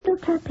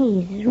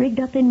trapeze rigged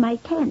up in my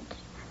tent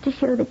to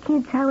show the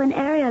kids how an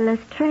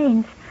aerialist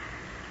trains.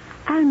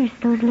 I'll miss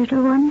those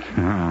little ones.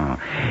 Oh,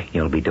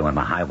 you'll be doing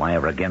the high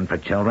wire again for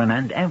children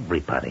and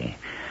everybody.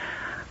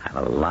 I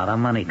have a lot of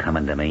money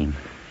coming to me.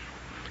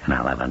 And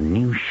I'll have a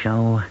new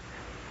show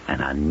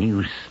and a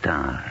new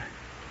star.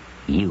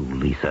 You,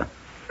 Lisa.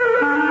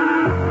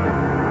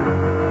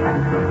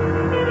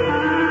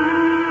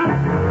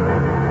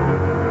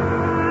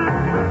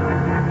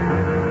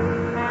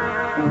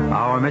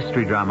 Our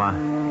mystery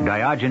drama,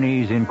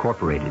 Diogenes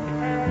Incorporated,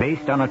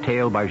 based on a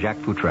tale by Jacques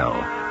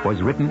Futrell,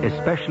 was written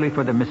especially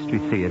for the Mystery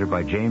Theater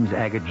by James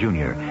Agate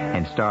Jr.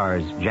 and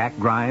stars Jack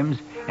Grimes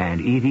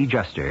and Evie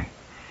Juster.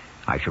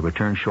 I shall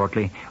return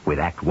shortly with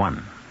Act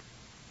One.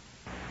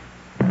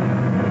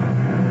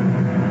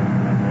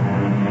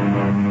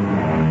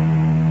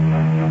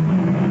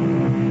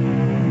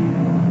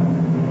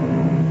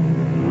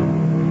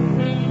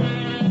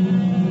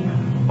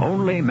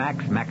 Only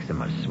Max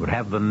Maximus would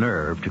have the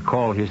nerve to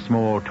call his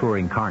small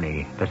touring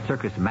carny the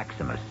Circus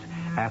Maximus,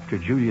 after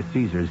Julius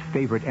Caesar's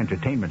favorite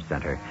entertainment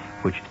center,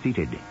 which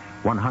seated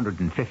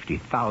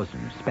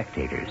 150,000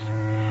 spectators.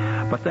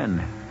 But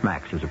then,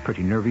 Max was a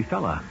pretty nervy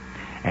fella,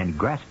 and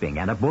grasping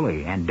and a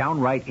bully and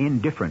downright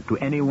indifferent to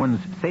anyone's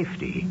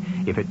safety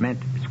if it meant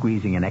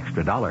squeezing an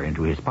extra $1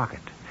 into his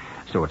pocket.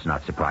 So it's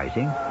not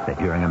surprising that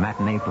during a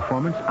matinee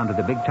performance under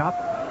the big top,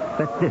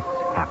 that this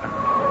happened.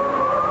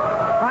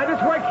 Right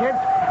this way, kids.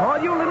 All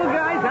you little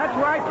guys, that's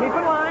right. Keep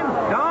in line.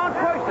 Don't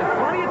push. There's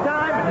plenty of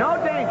time. No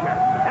danger.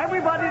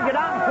 Everybody get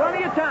out in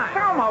plenty of time.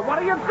 Selma,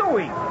 what are you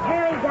doing?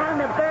 Tearing down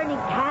the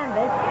burning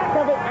canvas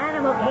so the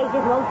animal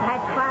cages won't catch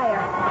fire.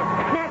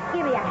 Max,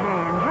 give me a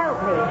hand. Help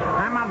me.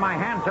 I'm on my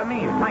hands and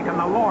knees, thanking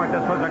the Lord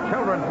this was a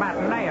children's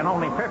matinee and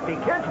only 50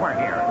 kids were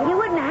here. You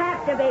wouldn't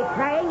have to be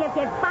praying if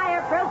you'd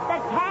fireproof the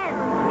tent.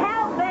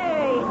 Help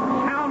me.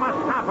 Selma,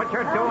 stop what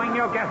you're doing.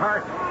 You'll get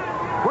hurt.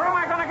 Where am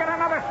I going to get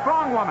another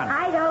strong woman?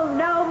 I don't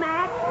know,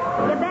 Max.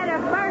 You better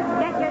first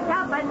get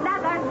yourself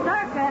another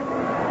circus.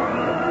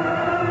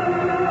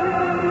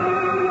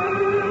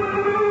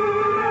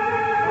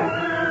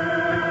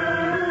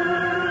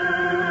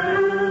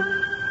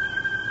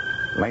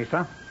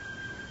 Lisa,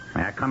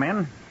 may I come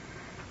in?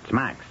 It's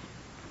Max.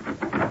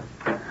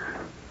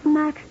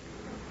 Max,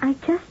 I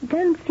just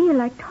don't feel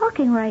like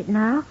talking right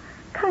now.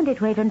 Can't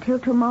it wait until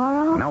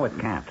tomorrow? No, it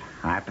can't.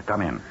 I have to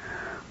come in.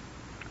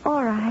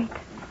 All right.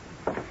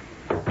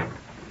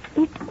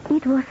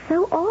 It was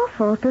so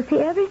awful to see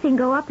everything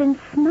go up in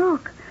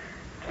smoke.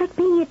 It's like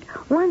being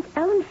at one's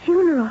own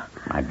funeral.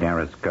 My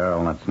dearest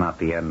girl, that's not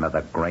the end of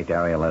the great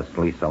aerialist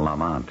Lisa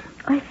Lamont.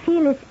 I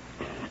feel as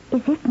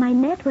if my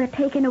net were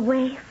taken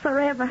away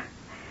forever.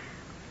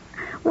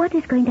 What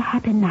is going to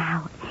happen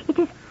now? It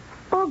is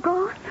all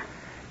gone?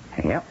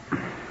 Yep.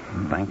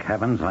 Thank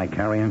heavens I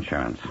carry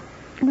insurance.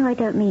 No, I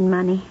don't mean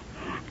money.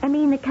 I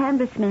mean the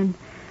canvasmen,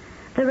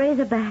 the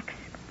Razorbacks,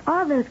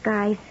 all those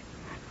guys,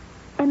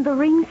 and the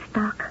ring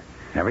stock.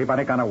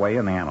 Everybody got away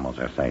and the animals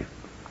are safe.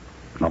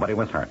 Nobody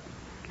was hurt.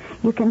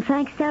 You can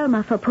thank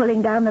Selma for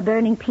pulling down the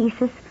burning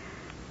pieces.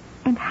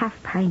 And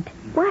Half Pint.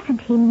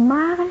 Wasn't he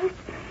marvelous?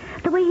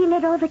 The way he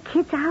let all the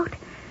kids out.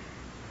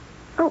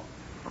 Oh,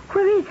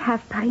 where is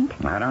Half Pint?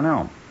 I don't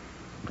know.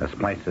 This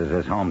place is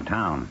his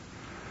hometown.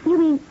 You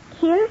mean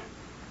here?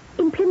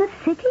 In Plymouth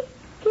City?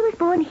 He was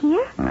born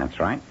here? That's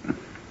right.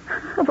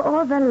 Of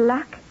all the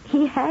luck,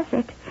 he has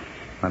it.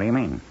 What do you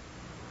mean?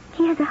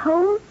 He has a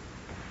home.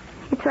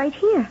 It's right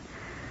here.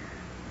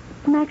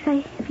 Max,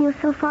 I feel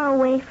so far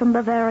away from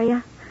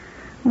Bavaria.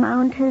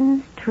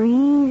 Mountains,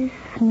 trees,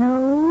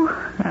 snow.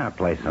 There are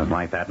places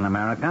like that in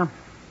America.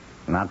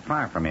 Not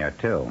far from here,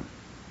 too.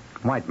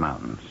 White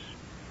Mountains.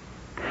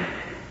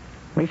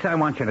 Lisa, I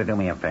want you to do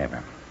me a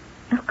favor.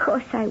 Of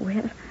course I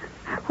will.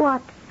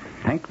 What?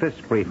 Take this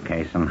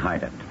briefcase and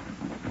hide it.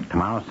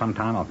 Tomorrow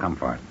sometime I'll come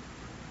for it.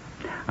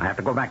 I have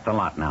to go back to the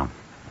lot now.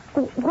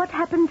 What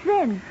happens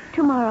then,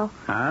 tomorrow?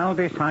 I'll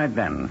decide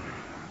then.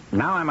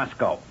 Now I must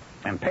go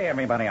and pay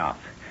everybody off.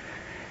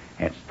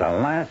 It's the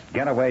last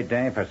getaway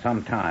day for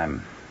some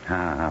time.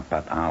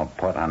 But I'll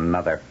put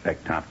another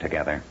big top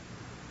together.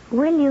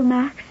 Will you,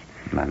 Max?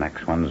 The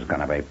next one's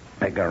going to be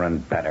bigger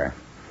and better.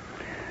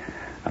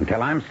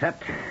 Until I'm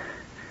set,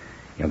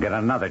 you'll get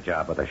another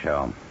job with the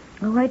show.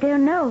 Oh, I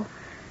don't know.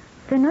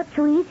 They're not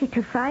so easy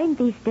to find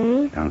these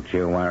days. Don't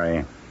you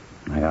worry.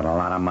 I got a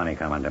lot of money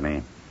coming to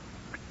me.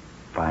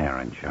 Fire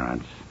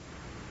insurance.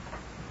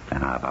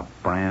 And I have a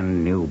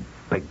brand new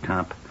big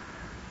top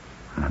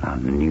and a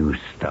new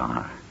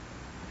star.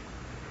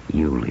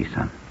 You,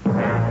 Lisa.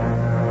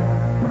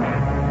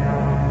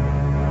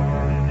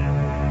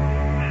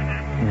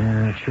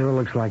 Yeah, it sure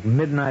looks like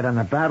midnight on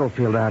the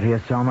battlefield out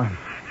here, Selma.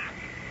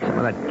 Some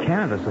of that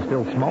canvas is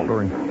still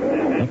smoldering.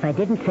 If I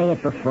didn't say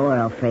it before,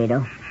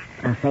 Alfredo,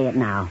 I'll say it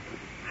now.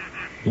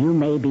 You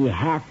may be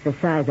half the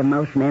size of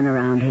most men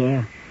around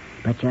here,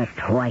 but you're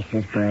twice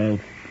as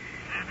brave.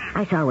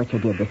 I saw what you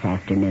did this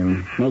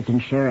afternoon,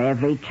 making sure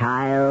every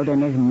child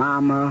and his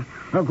mama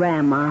or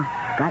grandma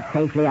got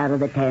safely out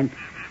of the tent.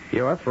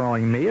 You're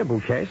throwing me a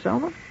bouquet,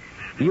 Selma?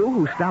 You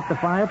who stopped the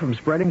fire from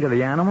spreading to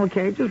the animal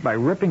cages by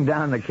ripping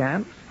down the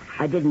canvas?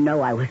 I didn't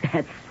know I was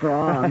that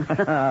strong.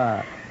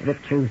 The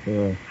truth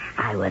is,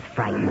 I was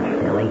frightened,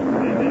 silly.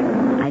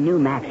 I knew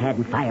Max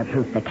hadn't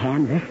fireproofed the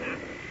canvas.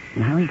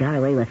 And how he got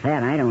away with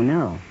that, I don't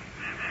know.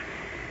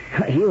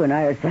 You and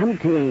I are some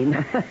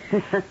team.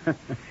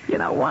 You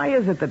know, why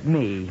is it that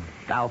me,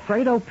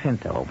 Alfredo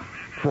Pinto,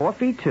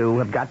 4'2",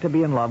 have got to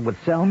be in love with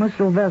Selma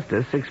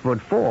Sylvester,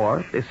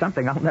 6'4", is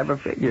something I'll never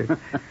figure.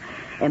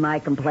 Am I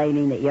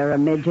complaining that you're a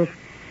midget?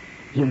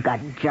 You've got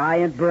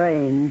giant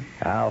brains.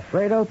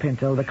 Alfredo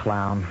Pinto the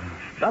clown,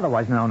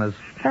 otherwise known as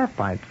Half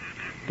Pint.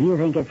 Do you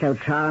think it's so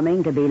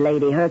charming to be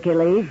Lady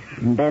Hercules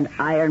and bend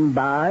iron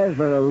bars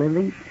for a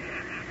living?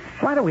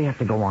 Why do we have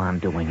to go on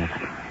doing it?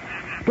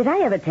 Did I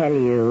ever tell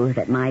you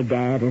that my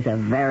dad is a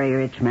very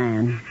rich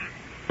man?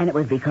 And it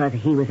was because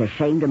he was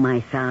ashamed of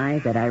my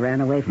size that I ran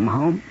away from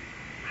home?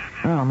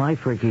 Well, my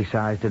freaky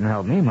size didn't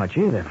help me much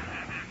either.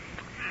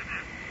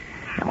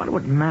 I wonder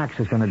what Max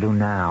is going to do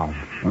now.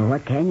 Well,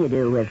 what can you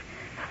do with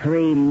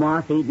 3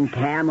 moth-eaten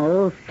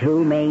camels,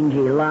 2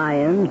 mangy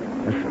lions,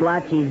 a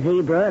splotchy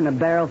zebra, and a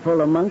barrel full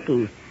of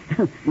monkeys?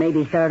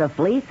 Maybe start a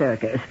flea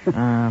circus. He'll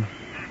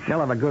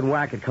have a good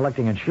whack at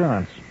collecting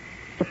insurance.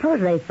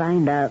 Suppose they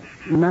find out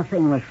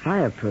nothing was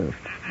fireproofed.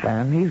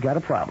 Then he's got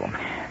a problem.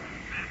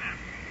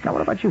 Now,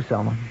 what about you,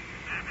 Selma?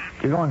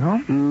 You going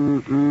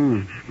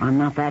home? I'm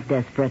not that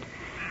desperate.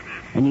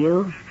 And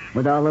you,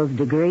 with all those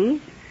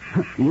degrees,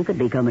 you could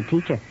become a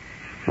teacher.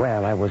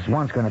 Well, I was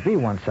once going to be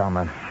one,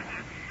 Selma.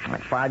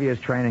 Like 5 years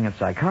training in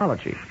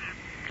psychology.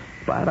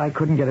 But I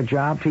couldn't get a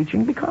job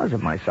teaching because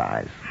of my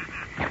size.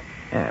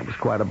 Yeah, it was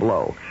quite a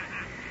blow.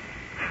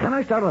 Then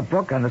I started a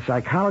book on the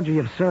psychology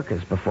of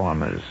circus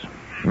performers.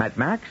 Met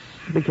Max,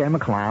 became a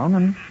clown,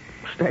 and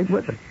stayed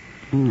with it.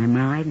 Am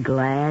I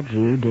glad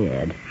you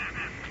did?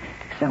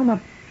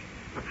 Selma,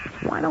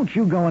 why don't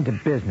you go into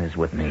business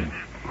with me?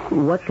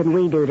 What can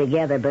we do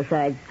together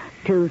besides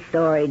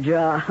 2-story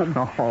jobs?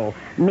 Oh.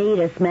 Me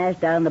to smash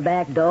down the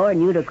back door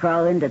and you to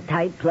crawl into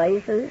tight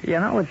places?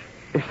 You know,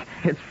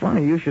 it's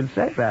funny you should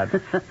say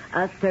that.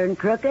 Us turn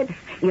crooked?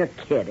 You're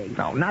kidding.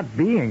 No, not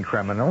being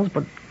criminals,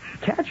 but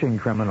catching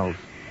criminals.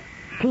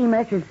 Team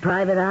us as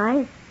private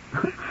eyes?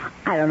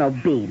 I don't know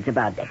beans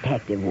about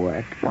detective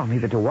work. Well,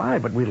 neither do I,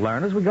 but we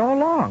learn as we go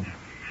along.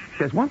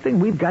 There's one thing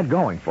we've got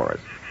going for us.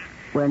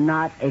 We're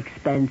not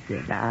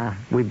expensive.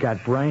 We've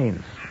got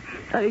brains.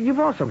 You've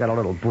also got a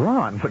little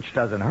brawn, which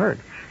doesn't hurt.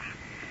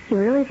 You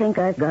really think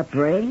I've got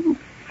brains?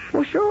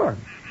 Well, sure.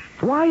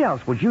 Why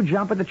else would you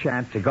jump at the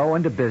chance to go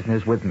into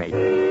business with me?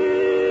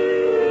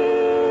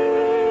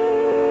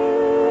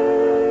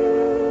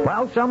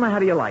 Well, Selma, how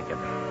do you like it?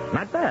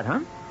 Not bad,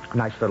 huh?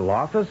 Nice little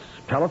office,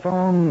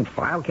 telephone,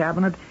 file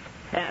cabinet.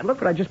 And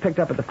look what I just picked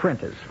up at the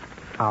printers.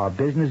 Our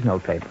business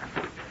notepaper.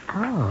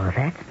 Oh,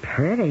 that's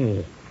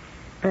pretty.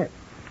 But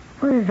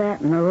what is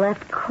that in the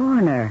left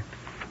corner?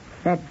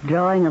 That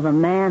drawing of a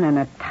man in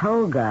a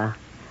toga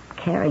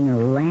carrying a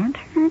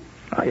lantern?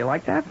 Oh, you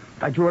like that?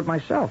 I drew it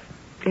myself.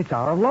 It's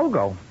our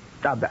logo,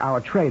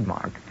 our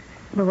trademark.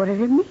 But what does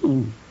it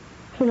mean?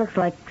 He looks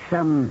like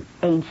some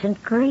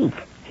ancient Greek.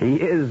 He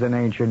is an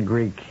ancient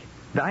Greek.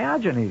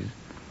 Diogenes.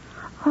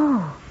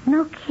 Oh,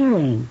 no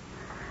kidding.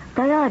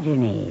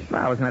 Diogenes.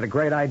 Now, isn't that a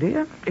great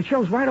idea? It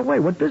shows right away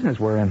what business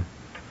we're in.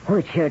 Oh,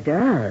 it sure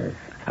does.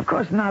 Of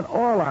course, not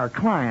all our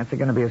clients are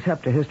going to be as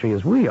hep to history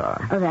as we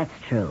are. Oh, that's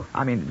true.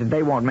 I mean,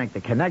 they won't make the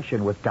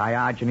connection with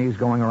Diogenes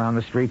going around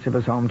the streets of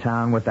his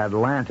hometown with that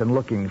lantern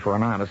looking for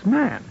an honest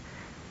man.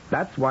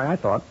 That's why I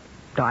thought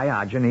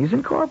Diogenes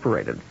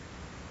Incorporated.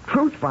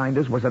 Truth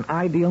Finders was an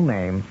ideal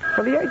name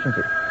for the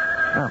agency.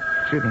 Oh,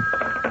 excuse me.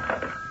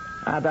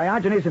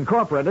 Diogenes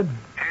Incorporated.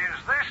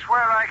 Is this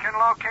where I can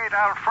locate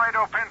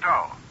Alfredo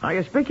Pinto? Are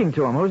you speaking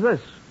to him? Who's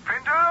this?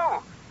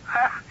 Pinto?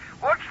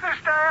 What's this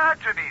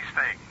Diogenes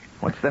thing?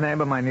 What's the name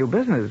of my new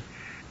business?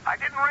 I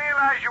didn't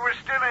realize you were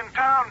still in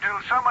town till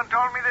someone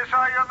told me they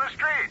saw you on the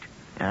street.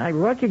 I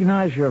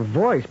recognize your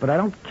voice, but I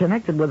don't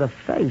connect it with a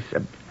face.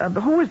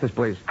 Who is this,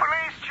 please?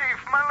 Police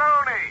Chief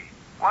Maloney.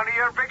 One of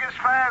your biggest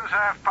fans,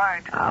 Half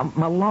Pint.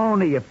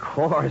 Maloney, of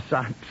course.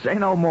 Say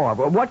no more.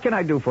 But what can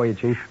I do for you,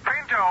 Chief?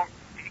 Pinto,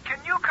 can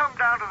you come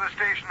down to the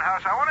station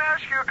house? I want to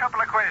ask you a couple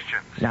of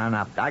questions.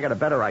 No. I got a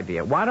better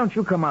idea. Why don't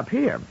you come up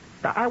here?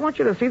 I want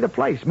you to see the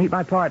place, meet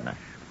my partner.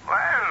 Well,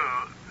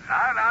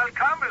 I'll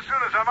come as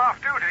soon as I'm off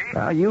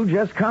duty. You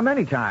just come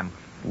anytime.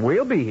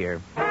 We'll be here.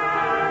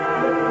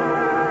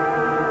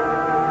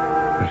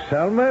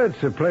 Selma,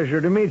 it's a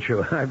pleasure to meet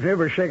you. I've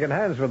never shaken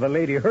hands with a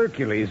Lady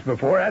Hercules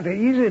before.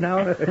 Easy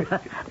now.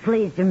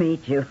 Pleased to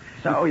meet you.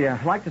 So, you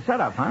like the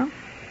setup, huh?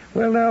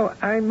 Well, now,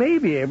 I may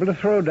be able to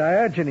throw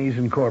Diogenes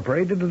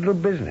Incorporated into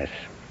business.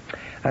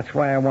 That's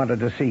why I wanted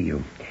to see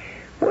you.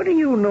 What do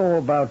you know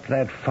about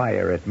that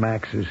fire at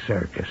Max's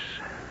circus?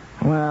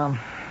 Well,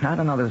 I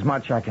don't know there's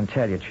much I can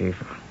tell you,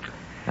 Chief.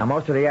 Now,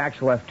 most of the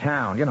acts left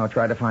town,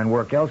 tried to find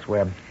work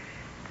elsewhere.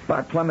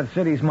 But Plymouth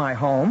City's my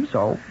home,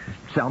 so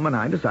Selma and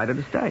I decided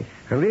to stay.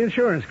 Well, the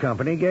insurance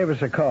company gave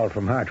us a call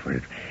from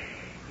Hartford.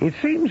 It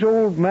seems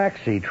old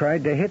Maxie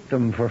tried to hit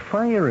them for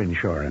fire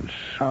insurance.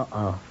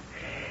 Uh-oh.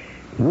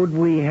 Would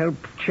we help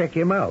check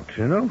him out,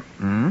 you know?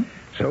 Hmm?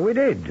 So we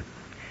did.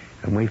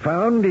 And we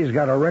found he's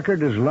got a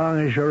record as long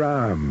as your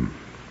arm.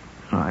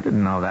 Oh, I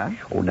didn't know that.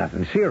 Oh,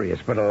 nothing serious,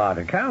 but a lot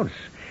of counts.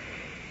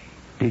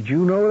 Did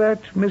you know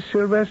that, Miss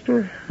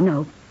Sylvester?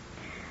 No.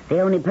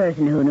 The only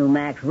person who knew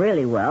Max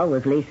really well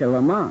was Lisa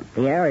Lamont,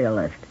 the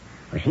aerialist.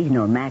 Well, she's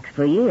known Max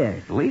for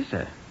years.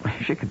 Lisa?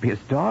 She could be his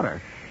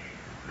daughter.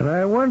 And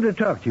I wanted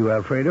to talk to you,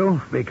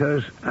 Alfredo,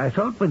 because I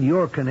thought with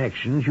your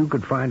connections you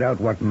could find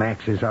out what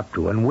Max is up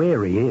to and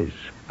where he is.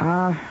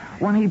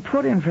 When he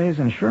put in for his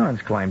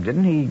insurance claim,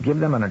 didn't he give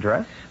them an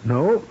address?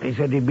 No, he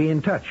said he'd be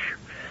in touch.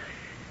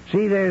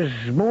 See, there's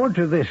more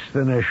to this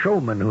than a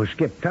showman who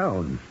skipped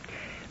town.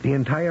 The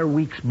entire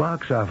week's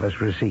box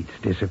office receipts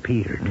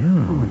disappeared.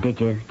 Oh, did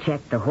you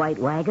check the White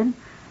Wagon?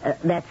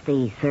 That's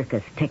the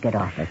circus ticket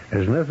office.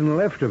 There's nothing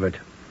left of it.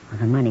 Well,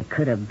 the money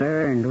could have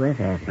burned with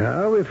it.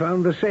 Now we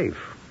found the safe.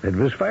 It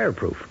was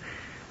fireproof,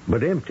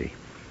 but empty.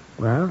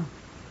 Well,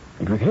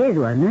 it was his,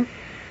 wasn't it?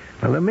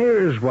 Well, the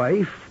mayor's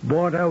wife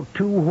bought out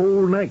 2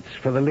 whole nights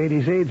for the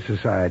Ladies' Aid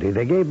Society.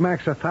 They gave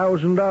Max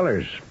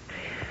 $1,000.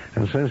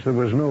 And since there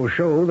was no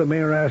show, the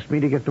mayor asked me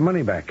to get the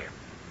money back.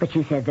 But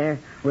you said there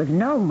was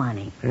no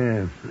money.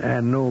 Yeah,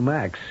 and no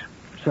Max.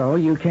 So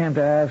you came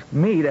to ask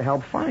me to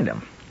help find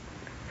him.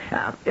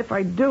 If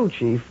I do,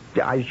 Chief,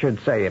 I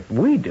should say if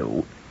we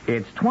do,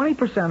 it's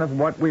 20% of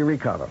what we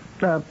recover.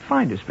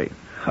 Finder's fee.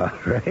 All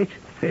right,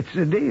 it's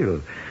a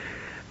deal.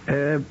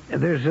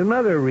 There's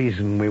another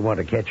reason we want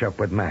to catch up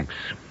with Max.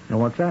 Now,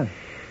 what's that?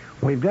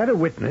 We've got a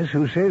witness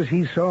who says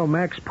he saw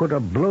Max put a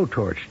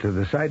blowtorch to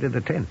the side of the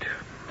tent.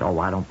 Oh,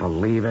 I don't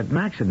believe it.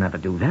 Max would never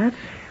do that.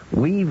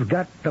 We've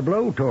got the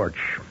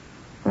blowtorch.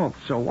 Well,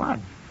 so what?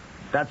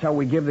 That's how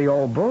we give the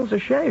old bulls a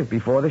shave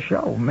before the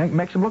show.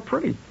 Makes them look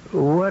pretty.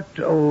 What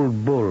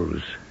old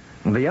bulls?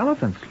 The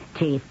elephants.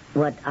 Chief,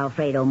 what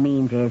Alfredo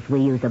means is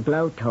we use a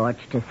blowtorch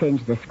to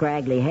singe the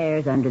scraggly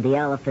hairs under the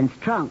elephant's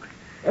trunks,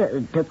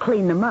 to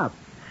clean them up.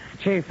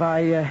 Chief,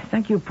 I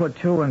think you put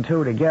 2 and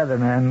 2 together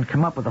and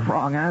come up with the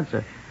wrong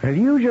answer. Well,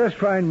 you just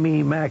find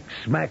me Max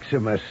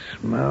Maximus.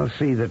 I'll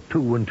see that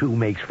 2 and 2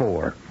 makes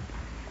 4.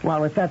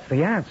 Well, if that's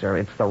the answer,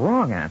 it's the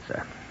wrong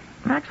answer.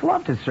 Max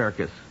loved his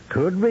circus.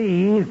 Could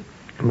be,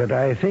 but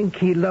I think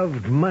he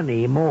loved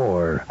money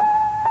more.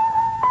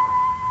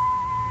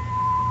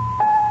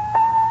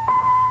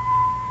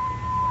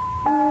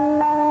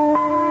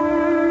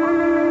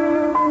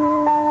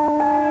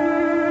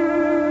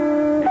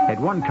 At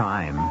one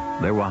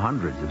time, there were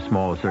hundreds of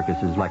small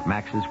circuses like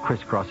Max's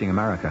crisscrossing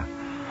America.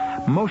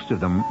 Most of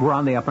them were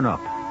on the up and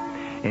up.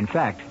 In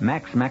fact,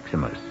 Max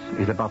Maximus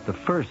is about the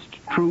first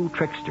true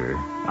trickster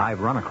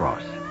I've run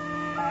across.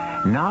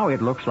 Now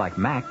it looks like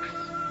Max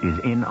is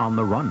in on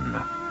the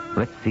run.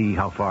 Let's see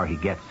how far he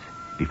gets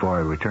before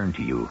I return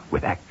to you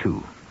with Act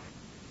 2.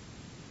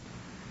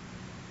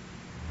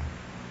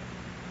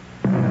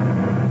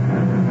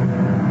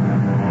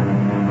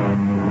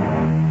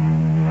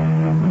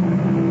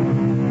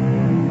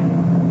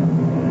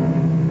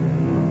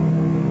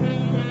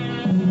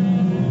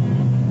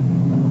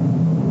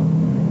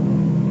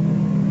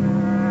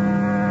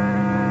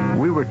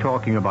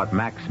 Talking about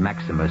Max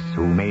Maximus,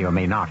 who may or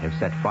may not have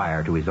set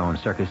fire to his own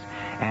circus,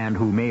 and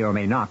who may or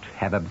may not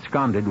have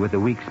absconded with the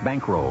week's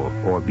bankroll,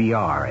 or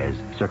BR, as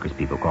circus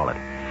people call it.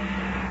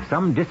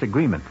 Some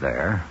disagreement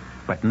there,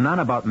 but none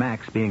about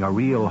Max being a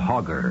real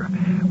hogger,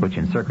 which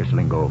in circus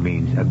lingo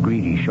means a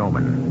greedy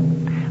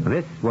showman.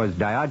 This was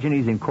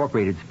Diogenes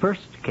Incorporated's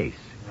first case.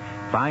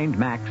 Find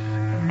Max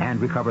and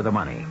recover the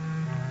money.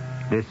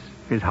 This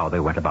is how they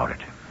went about it.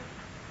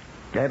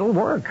 It'll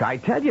work. I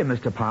tell you,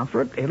 Mr.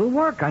 Pomfret, it'll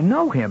work. I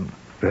know him.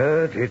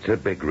 But it's a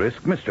big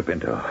risk, Mr.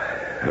 Pinto.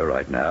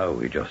 Right now,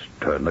 we just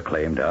turn the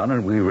claim down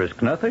and we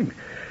risk nothing.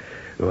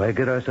 Why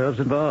get ourselves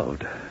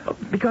involved?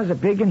 Because a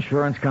big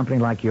insurance company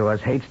like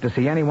yours hates to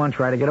see anyone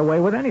try to get away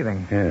with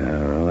anything.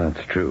 Yeah, well,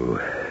 that's true.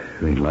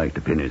 We'd like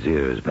to pin his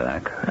ears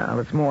back.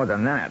 Well, it's more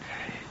than that.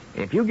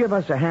 If you give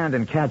us a hand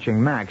in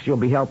catching Max, you'll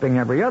be helping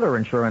every other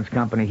insurance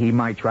company he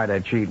might try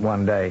to cheat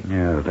one day.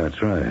 Yeah, that's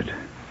right.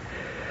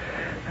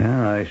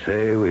 Well, I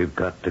say we've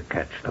got to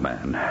catch the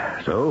man.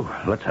 So,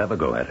 let's have a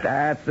go at it.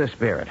 That's the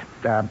spirit.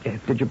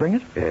 Did you bring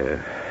it?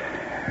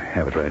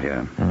 Have it right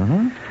here.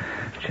 Mm-hmm.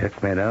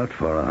 Check made out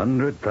for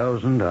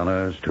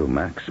 $100,000 to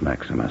Max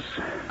Maximus.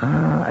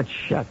 A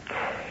check.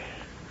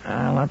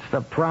 That's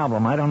the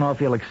problem. I don't know if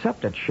he'll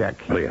accept a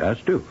check. Well, he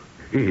has to.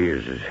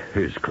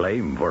 His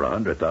claim for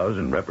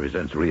 $100,000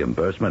 represents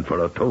reimbursement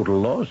for a total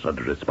loss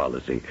under its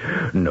policy.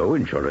 No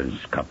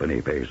insurance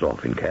company pays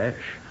off in cash.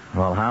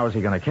 Well, how is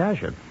he going to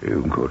cash it?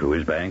 You can go to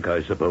his bank,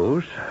 I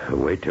suppose.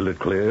 Wait till it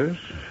clears.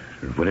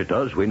 When it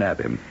does, we nab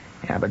him.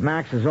 Yeah, but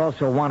Max is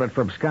also wanted for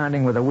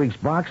absconding with a week's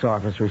box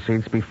office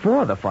receipts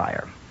before the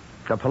fire.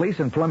 The police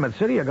in Plymouth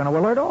City are going to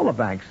alert all the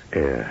banks.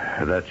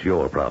 Yeah, that's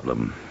your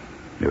problem.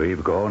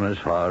 We've gone as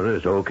far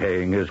as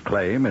okaying his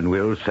claim, and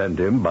we'll send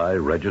him by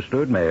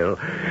registered mail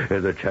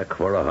the check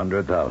for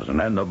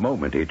 $100,000. And the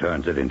moment he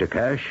turns it into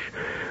cash,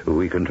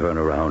 we can turn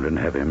around and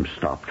have him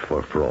stopped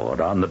for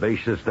fraud on the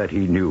basis that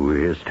he knew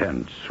his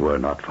tents were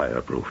not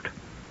fireproofed.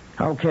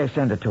 Okay,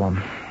 send it to him.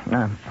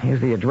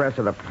 Here's the address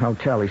of the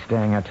hotel he's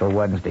staying at till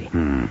Wednesday.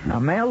 Now,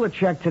 mail the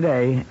check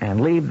today and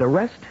leave the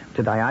rest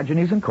to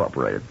Diogenes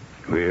Incorporated.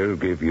 We'll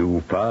give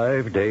you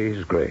 5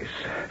 days' grace.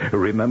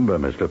 Remember,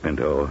 Mr.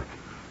 Pinto,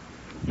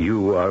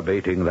 you are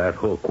baiting that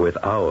hook with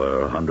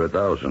our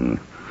 100,000.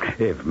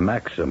 If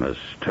Maximus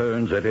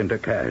turns it into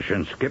cash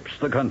and skips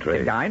the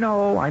country... I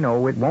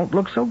know. It won't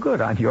look so good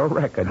on your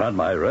record. On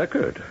my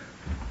record?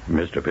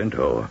 Mr.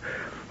 Pinto,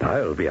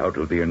 I'll be out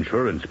of the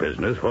insurance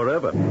business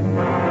forever.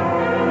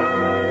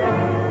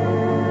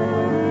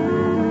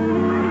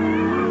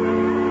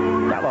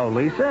 Hello,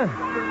 Lisa.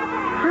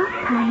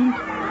 Half-Pint,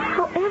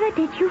 however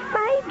did you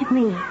find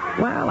me?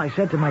 Well, I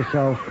said to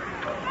myself,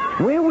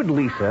 where would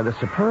Lisa, the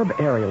superb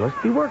aerialist,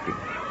 be working?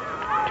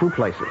 2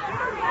 places.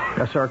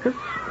 A circus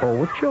or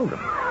with children.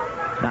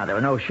 Now, there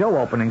are no show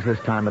openings this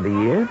time of the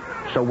year,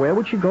 so where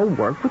would she go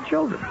work with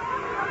children?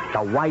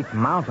 The White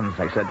Mountains,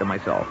 I said to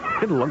myself.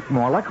 It looked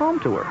more like home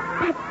to her.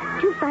 But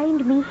you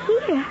find me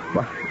here.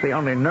 Well, it's the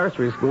only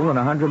nursery school in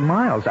 100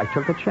 miles. I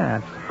took a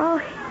chance.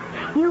 Oh,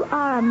 you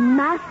are a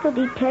master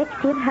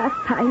detective,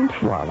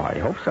 Half-Pint. Well, I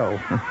hope so.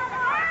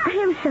 I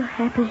am so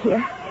happy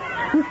here.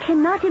 You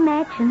cannot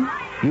imagine.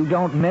 You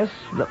don't miss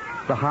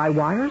the high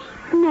wires?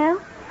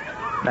 No.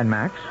 And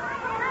Max?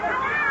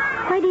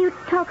 Why do you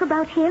talk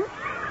about him?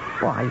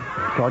 Well, I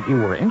thought you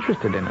were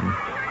interested in him.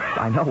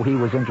 I know he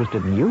was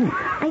interested in you.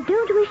 I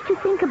don't wish to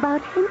think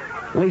about him.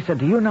 Lisa,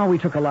 do you know we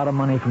took a lot of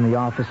money from the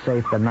office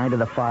safe the night of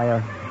the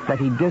fire? That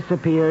he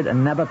disappeared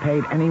and never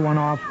paid anyone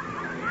off?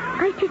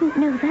 I didn't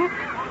know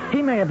that.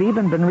 He may have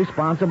even been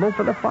responsible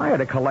for the fire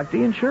to collect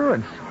the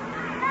insurance.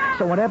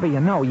 So whatever you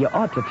know, you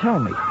ought to tell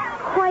me.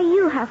 Why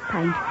you,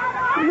 Half-Pint?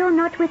 You're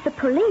not with the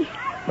police.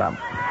 Well,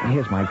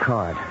 here's my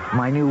card.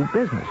 My new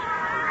business.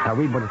 Now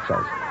read what it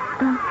says.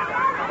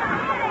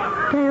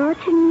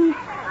 Diogenes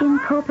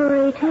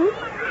Incorporated.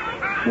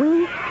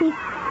 We seek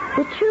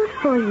the truth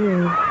for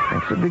you.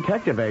 It's a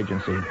detective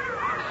agency.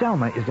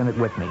 Selma is in it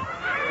with me.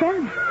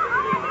 Selma?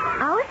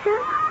 Our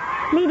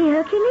Selma? Lady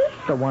Hercules?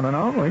 The one and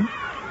only.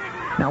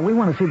 Now, we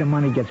want to see the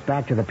money gets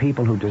back to the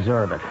people who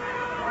deserve it.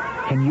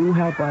 Can you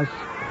help us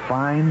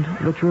find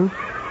the truth?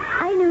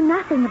 I knew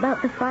nothing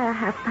about the fire,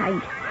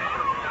 Half-Pint.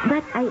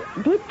 But I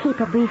did keep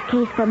a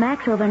briefcase for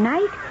Max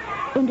overnight,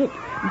 and it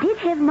did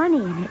have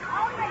money in it.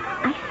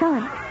 I saw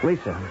it.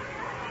 Lisa,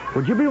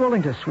 would you be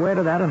willing to swear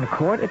to that in the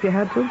court if you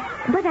had to?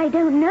 But I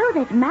don't know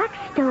that Max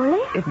stole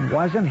it. It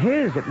wasn't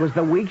his. It was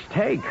the week's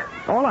take.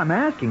 All I'm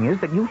asking is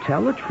that you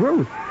tell the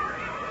truth.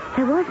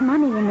 There was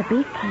money in the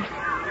briefcase.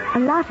 A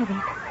lot of it.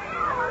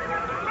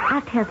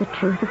 I'll tell the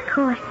truth, of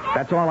course.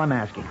 That's all I'm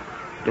asking.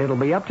 It'll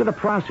be up to the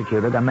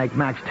prosecutor to make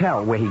Max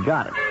tell where he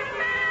got it.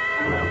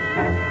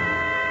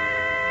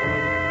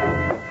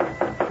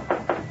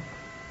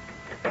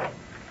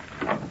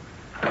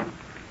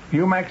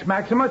 You Max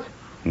Maximus?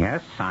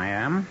 Yes, I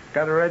am.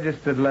 Got a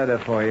registered letter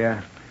for you.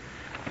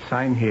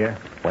 Sign here.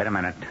 Wait a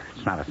minute.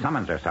 It's not a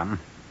summons or something.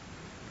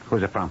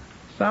 Who's it from?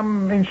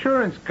 Some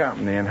insurance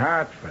company in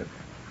Hartford.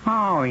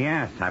 Oh,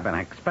 yes. I've been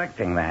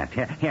expecting that.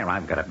 Here,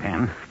 I've got a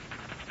pen.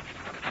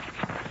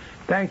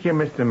 Thank you,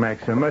 Mr.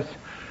 Maximus.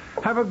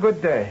 Have a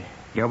good day.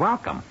 You're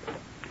welcome.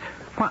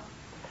 What?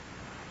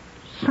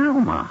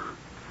 Selma.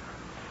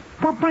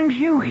 What brings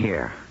you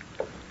here?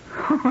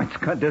 Oh, it's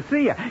good to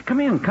see you. Come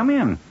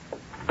in.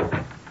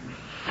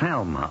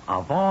 Selma,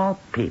 of all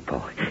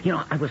people. You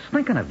know, I was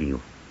thinking of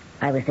you.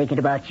 I was thinking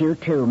about you,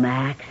 too,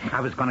 Max. I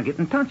was going to get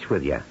in touch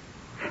with you.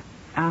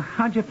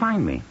 How'd you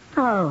find me?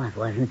 Oh, it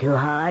wasn't too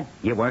hard.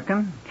 You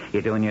working?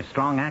 You doing your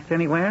strong act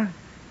anywhere?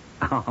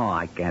 Oh,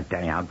 I can't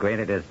tell you how great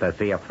it is to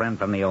see a friend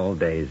from the old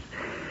days.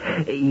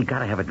 You got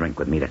to have a drink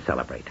with me to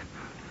celebrate.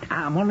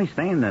 I'm only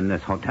staying in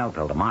this hotel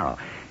till tomorrow.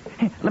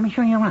 Hey, let me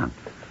show you around.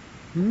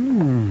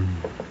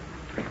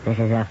 This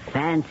is a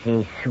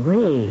fancy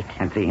suite.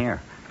 And see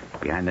here,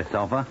 behind the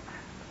sofa,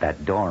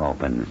 that door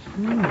opens.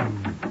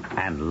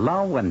 And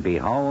lo and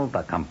behold,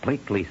 a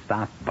completely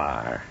stocked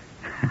bar.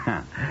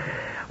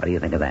 What do you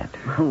think of that?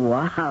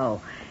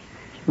 Wow.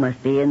 You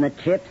must be in the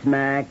chips,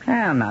 Max.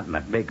 Well, not in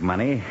the big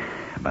money,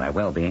 but I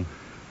will be.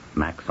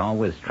 Max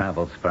always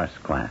travels first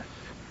class.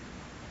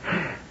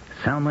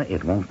 Selma,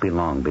 it won't be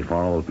long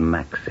before old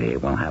Maxie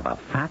will have a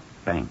fat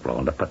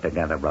bankroll to put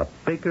together a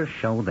bigger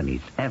show than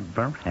he's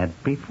ever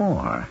had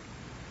before.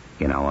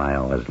 You know, I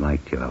always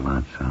liked you a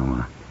lot,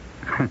 Selma.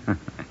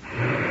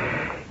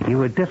 You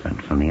were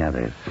different from the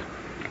others.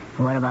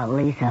 What about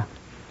Lisa?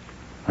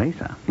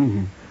 Lisa?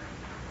 Mm-hmm.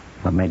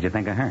 What made you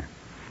think of her?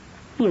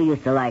 You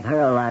used to like her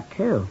a lot,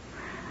 too.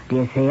 Do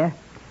you see her?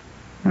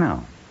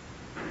 No.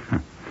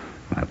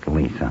 Not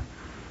Lisa.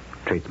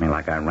 Treats me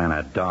like I ran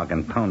a dog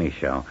and pony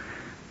show.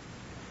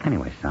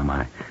 Anyway,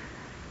 Selma,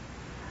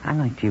 I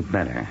liked you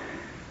better.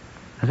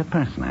 As a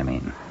person, I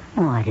mean.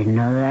 Oh, I didn't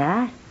know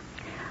that.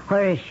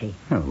 Where is she?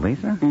 Who,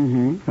 Lisa?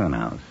 Mm-hmm. Who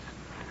knows?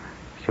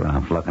 She went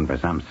off looking for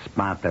some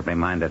spot that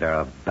reminded her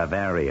of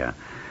Bavaria.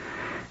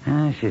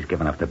 She's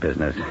given up the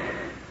business.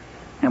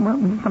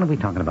 And what are we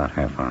talking about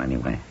her for,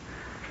 anyway?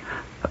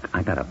 Look,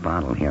 I got a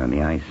bottle here in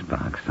the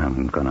icebox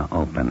I'm going to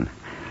open.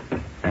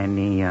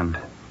 Any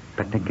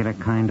particular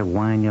kind of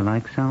wine you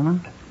like,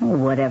 Selma?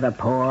 Whatever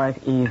pours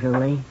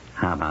easily.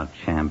 How about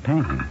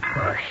champagne?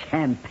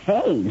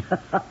 Champagne?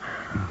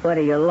 What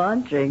are you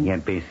launching?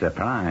 You'd be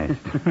surprised.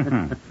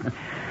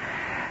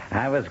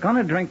 I was going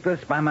to drink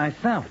this by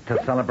myself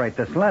to celebrate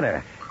this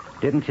letter.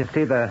 Didn't you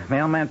see the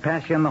mailman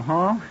pass you in the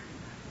hall?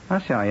 I'll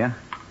show you.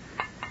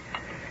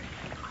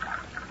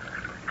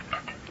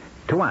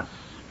 To us,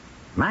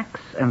 Max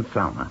and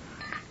Selma.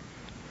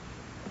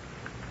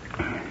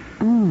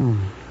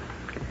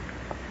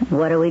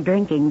 What are we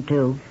drinking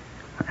to?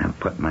 I'll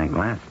put my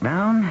glass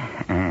down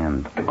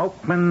and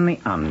open the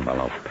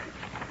envelope.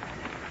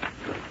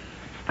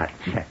 A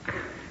check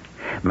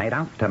made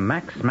out to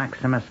Max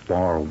Maximus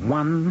for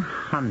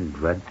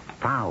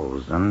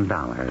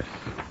 $100,000.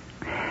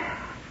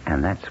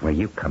 And that's where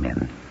you come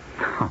in.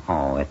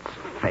 Oh, it's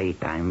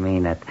fate. I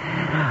mean it.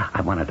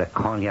 I wanted to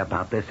call you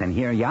about this, and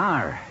here you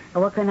are.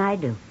 What can I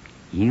do?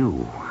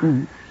 You,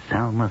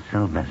 Selma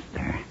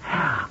Sylvester,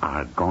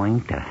 are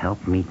going to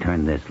help me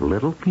turn this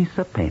little piece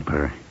of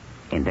paper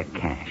into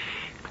cash.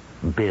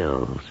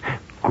 Bills.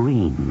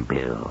 Green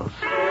bills.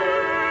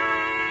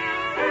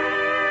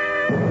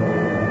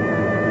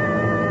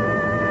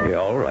 Yeah,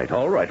 all right.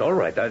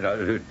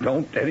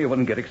 Don't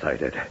anyone get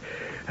excited.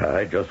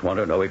 I just want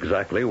to know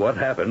exactly what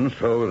happened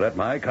so that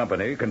my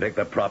company can take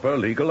the proper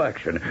legal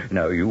action.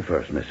 Now, you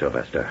first, Miss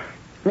Sylvester.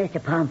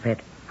 Mr. Pomfret,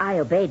 I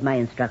obeyed my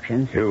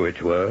instructions.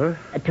 Which were?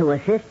 To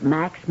assist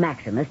Max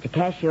Maximus to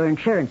cash your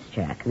insurance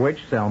check. Which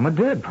Selma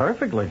did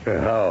perfectly.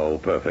 How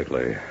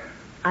perfectly?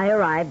 I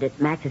arrived at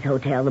Max's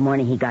hotel the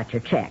morning he got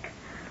your check.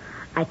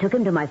 I took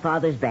him to my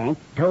father's bank,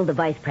 told the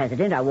vice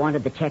president I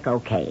wanted the check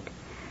okayed.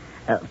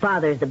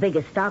 Father's the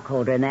biggest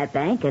stockholder in that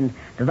bank, and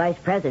the vice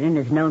president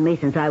has known me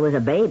since I was a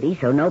baby,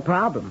 so no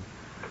problem.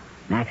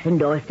 Max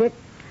endorsed it,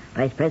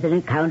 vice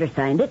president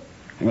countersigned it,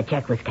 and the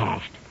check was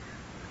cashed.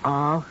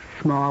 All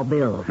small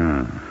bills.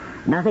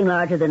 Nothing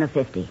larger than a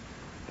 50.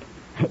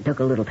 It took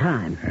a little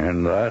time.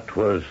 And that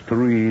was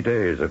 3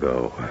 days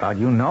ago. How'd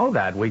you know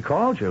that? We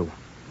called you.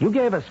 You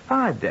gave us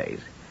 5 days.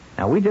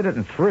 Now, we did it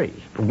in 3.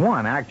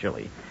 1,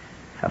 actually.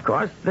 Of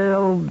course,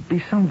 there'll be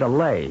some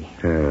delay.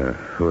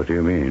 What do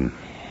you mean?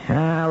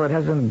 Well, it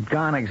hasn't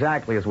gone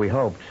exactly as we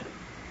hoped.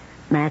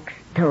 Max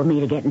told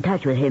me to get in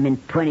touch with him in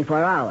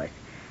 24 hours.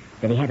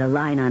 That he had a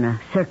line on a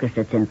circus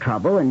that's in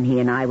trouble, and he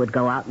and I would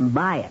go out and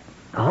buy it.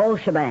 A whole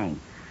shebang.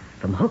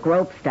 From hook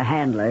ropes to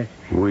handlers.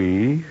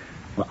 We?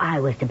 Well, I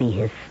was to be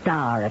his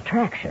star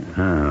attraction.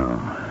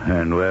 Oh,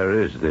 and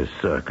where is this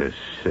circus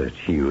that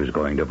he was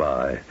going to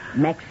buy?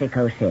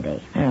 Mexico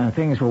City. Yeah,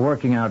 things were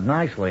working out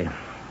nicely.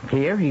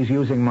 Here, he's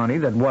using money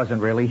that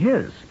wasn't really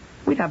his.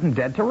 We'd have him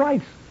dead to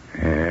rights.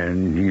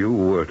 And you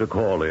were to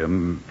call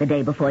him? The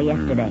day before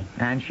yesterday.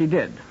 And she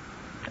did.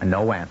 And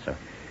no answer.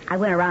 I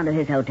went around to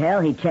his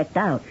hotel. He checked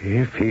out.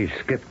 If he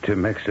skipped to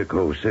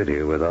Mexico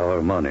City with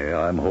our money,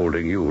 I'm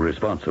holding you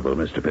responsible,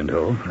 Mr.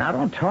 Pinto. Now,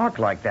 don't talk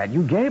like that.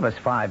 You gave us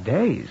 5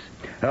 days.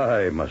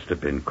 I must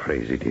have been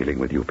crazy dealing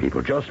with you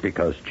people just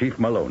because Chief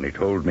Maloney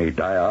told me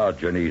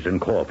Diogenes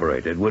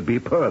Incorporated would be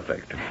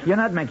perfect. You're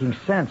not making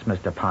sense,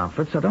 Mr.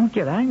 Pomfret, so don't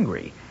get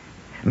angry.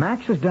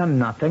 Max has done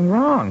nothing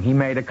wrong. He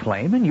made a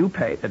claim and you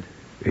paid it.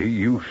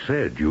 You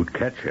said you'd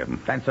catch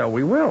him. And so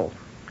we will.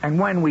 And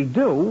when we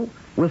do,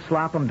 we'll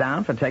slap him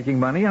down for taking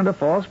money under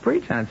false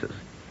pretenses.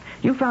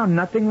 You found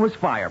nothing was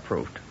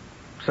fireproofed.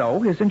 So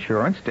his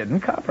insurance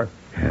didn't cover.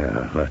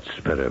 Yeah,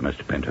 that's better,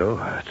 Mr. Pinto.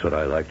 That's what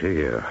I like to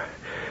hear.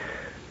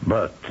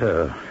 But,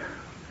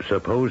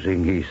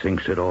 supposing he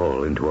sinks it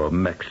all into a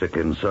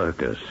Mexican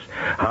circus,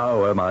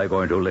 how am I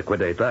going to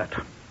liquidate that?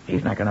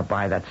 He's not going to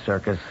buy that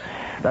circus.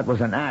 That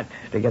was an act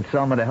to get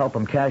Selma to help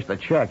him cash the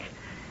check.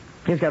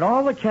 He's got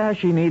all the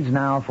cash he needs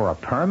now for a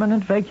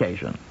permanent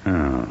vacation.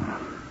 Oh.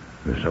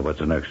 So what's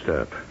the next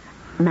step?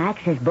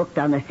 Max is booked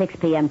on the 6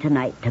 p.m.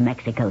 tonight to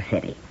Mexico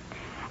City.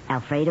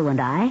 Alfredo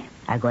and I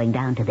are going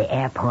down to the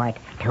airport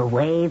to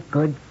wave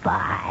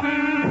goodbye.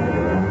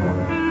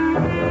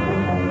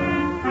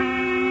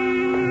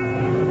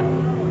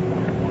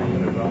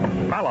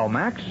 Hello,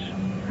 Max.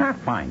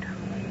 Fine.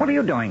 What are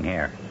you doing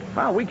here?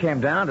 Well, we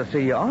came down to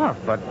see you off,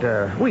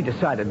 but we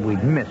decided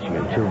we'd miss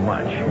you too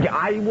much. Yeah,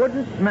 I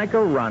wouldn't make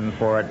a run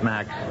for it,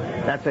 Max.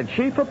 That's a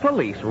chief of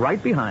police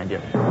right behind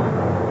you.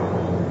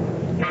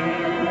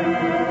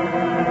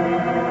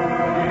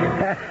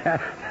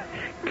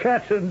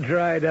 Cut and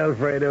dried,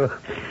 Alfredo.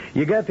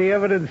 You got the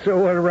evidence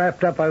so well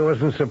wrapped up I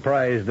wasn't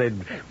surprised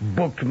they'd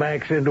booked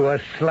Max into a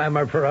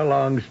slammer for a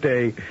long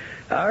stay.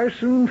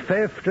 Arson,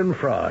 theft, and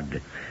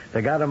fraud.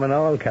 They got him on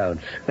all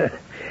counts.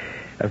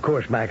 Of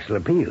course, Max will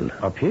appeal.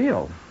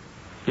 Appeal?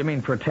 You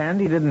mean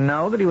pretend he didn't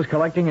know that he was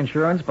collecting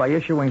insurance by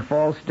issuing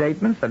false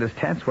statements that his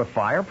tents were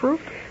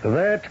fireproof?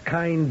 That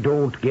kind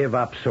don't give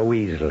up so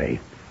easily.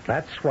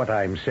 That's what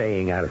I'm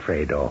saying,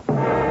 Alfredo.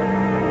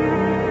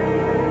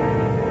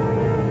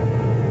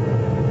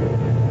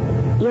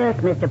 Yes,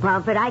 Mr.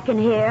 Pomfret, I can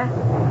hear.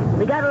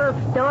 We got a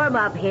little storm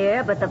up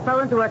here, but the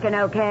phone's working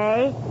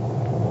okay.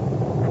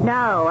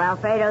 No,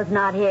 Alfredo's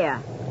not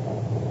here.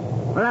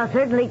 Well, I'll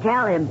certainly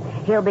tell him.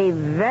 He'll be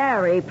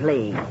very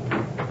pleased.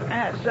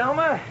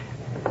 Selma?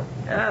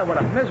 What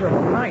a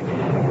miserable night.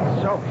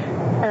 It's soaked.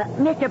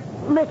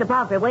 Mr.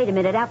 Palfrey, wait a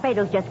minute.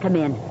 Alfredo's just come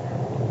in.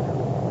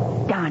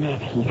 Darn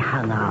it, he's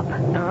hung up.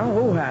 Oh,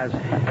 who has?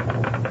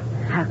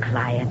 Our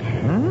client.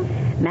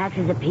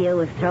 Max's appeal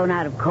was thrown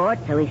out of court,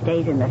 so he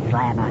stays in the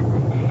slammer.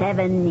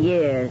 7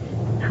 years.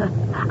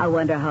 I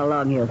wonder how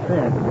long he'll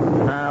serve.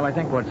 Well, I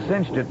think what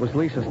cinched it was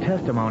Lisa's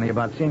testimony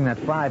about seeing that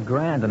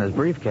 $5,000 in his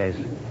briefcase.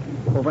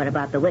 Well, what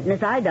about the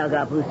witness I dug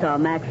up who saw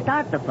Max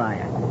start the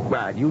fire?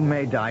 Well, you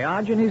made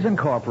Diogenes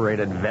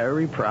Incorporated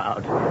very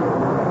proud.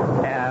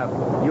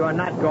 You are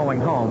not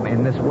going home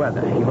in this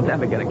weather. You'll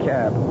never get a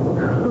cab.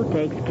 Who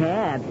takes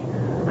cabs?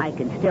 I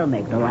can still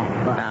make the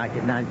last bus.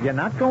 Now, you're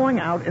not going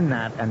out in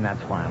that, and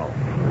that's final.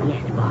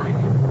 Yes, boss.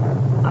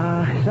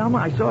 Selma,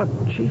 I saw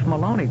Chief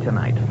Maloney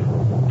tonight.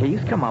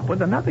 He's come up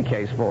with another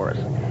case for us.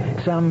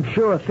 Some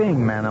sure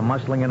thing men are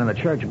muscling in the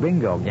church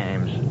bingo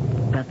games.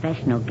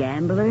 Professional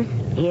gamblers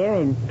here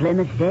in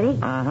Plymouth City?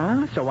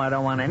 Uh-huh. So I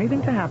don't want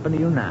anything to happen to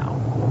you now.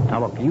 Now,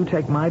 look, you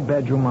take my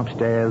bedroom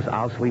upstairs.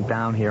 I'll sleep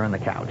down here on the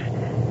couch.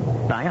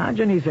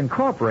 Diogenes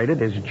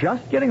Incorporated is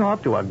just getting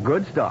off to a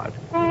good start.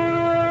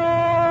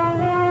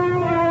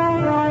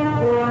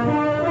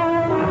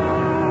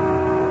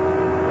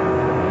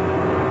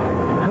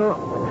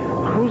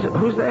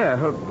 Who's there?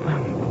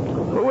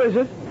 Who is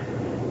it?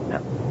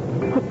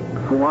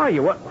 Who are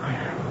you?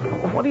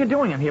 What are you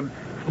doing in here?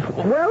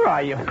 Where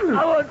are you?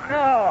 Oh,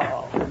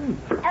 no.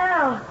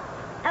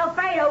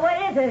 Alfredo,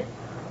 what is it?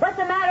 What's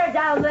the matter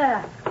down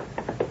there?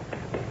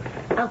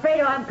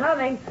 Alfredo, I'm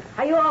coming.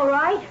 Are you all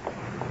right?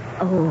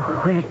 Oh,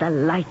 where's the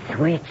light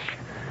switch?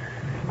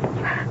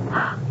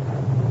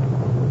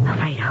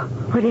 Alfredo,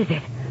 what is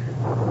it?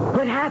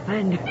 What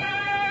happened?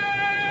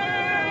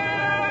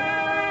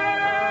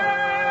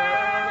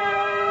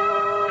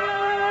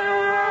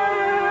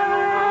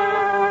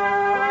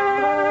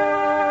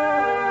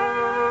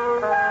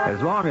 As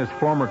long as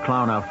former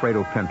clown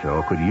Alfredo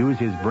Pinto could use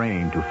his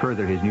brain to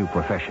further his new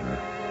profession,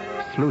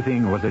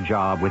 sleuthing was a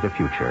job with a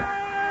future.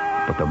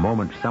 But the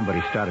moment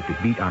somebody started to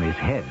beat on his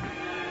head,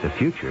 the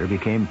future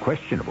became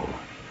questionable.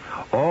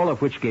 All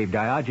of which gave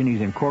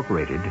Diogenes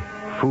Incorporated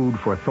food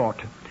for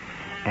thought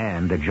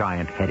and a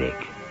giant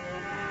headache.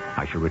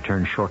 I shall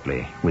return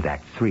shortly with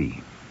Act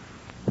 3.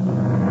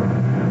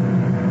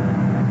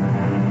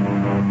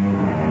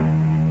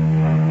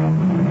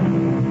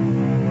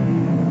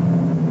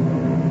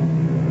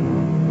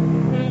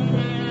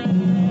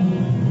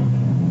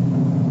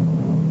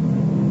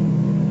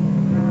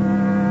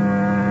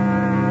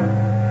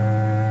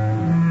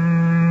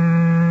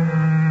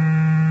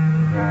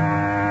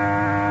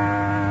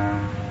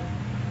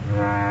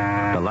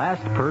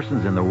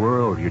 In the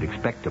world you'd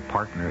expect to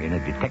partner in a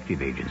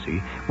detective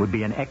agency would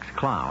be an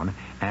ex-clown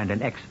and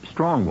an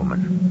ex-strong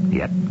woman.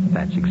 Yet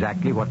that's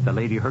exactly what the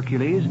Lady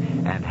Hercules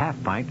and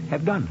Half Pint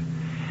have done.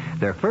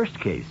 Their first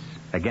case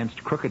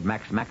against crooked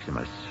Max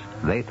Maximus,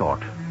 they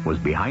thought, was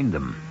behind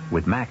them,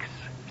 with Max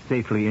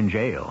safely in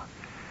jail.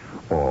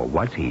 Or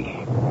was he?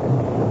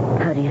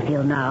 How do you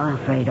feel now,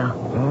 Alfredo?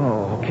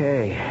 Oh,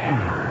 okay.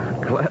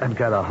 Glad I've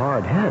got a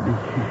hard head.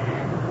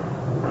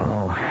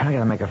 Oh, I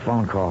gotta make a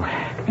phone call.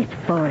 It's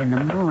 4 in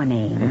the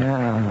morning.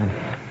 Yeah.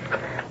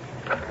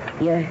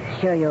 You're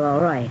sure you're all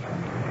right?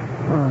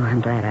 Oh,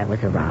 I'm glad I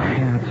was around.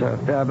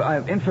 Yeah,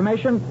 it's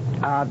information?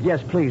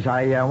 Yes, please.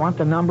 I want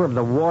the number of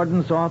the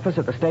warden's office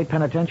at the state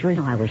penitentiary.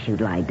 Oh, I wish you'd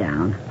lie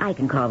down. I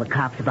can call the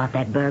cops about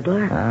that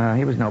burglar.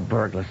 He was no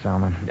burglar,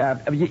 Selma.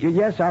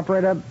 Yes,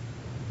 operator.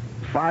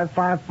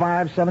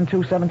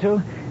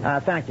 555-7272.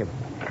 Thank you.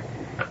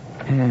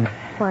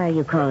 Why are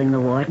you calling the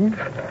warden?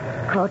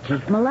 Call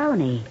Chief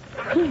Maloney.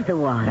 He's the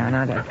one.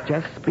 No.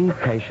 Just be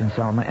patient,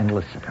 Selma, and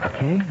listen,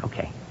 okay?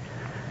 Okay.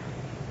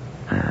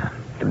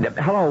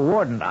 Hello,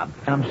 Warden.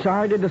 I'm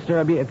sorry to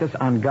disturb you at this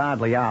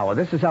ungodly hour.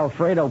 This is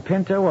Alfredo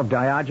Pinto of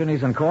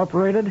Diogenes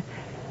Incorporated.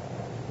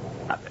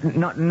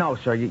 No,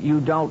 sir, you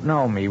don't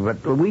know me,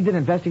 but we did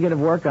investigative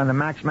work on the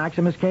Max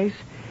Maximus case.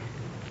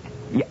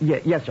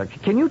 Yes, sir.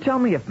 Can you tell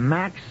me if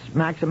Max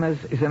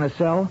Maximus is in a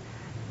cell?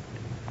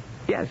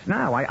 Yes,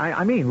 now.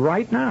 I mean,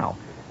 right now.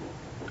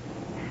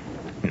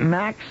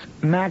 Max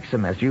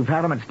Maximus. You've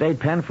had him at state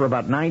pen for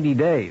about 90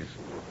 days.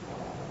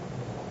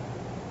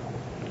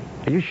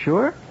 Are you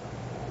sure?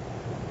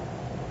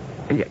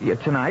 Yeah,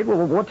 tonight?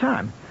 Well, what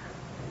time?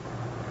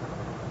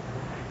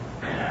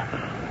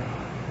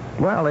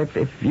 Well, if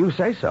you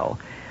say so.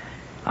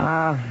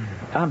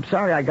 I'm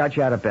sorry I got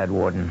you out of bed,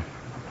 Warden.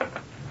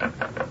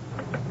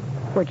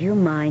 Would you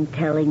mind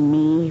telling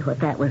me what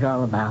that was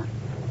all about?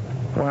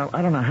 Well,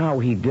 I don't know how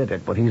he did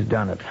it, but he's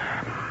done it.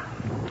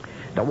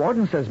 The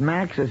warden says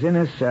Max is in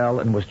his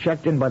cell and was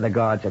checked in by the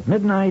guards at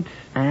midnight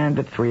and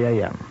at 3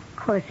 a.m. Of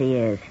course he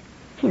is.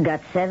 He's got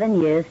 7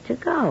 years to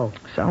go.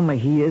 Selma,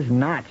 he is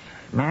not.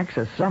 Max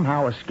has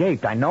somehow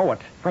escaped. I know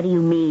it. What do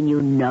you mean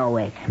you know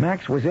it?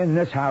 Max was in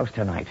this house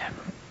tonight.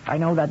 I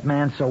know that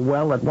man so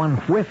well that one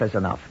whiff is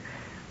enough.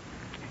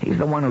 He's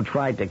the one who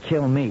tried to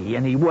kill me,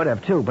 and he would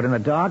have, too, but in the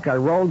dark, I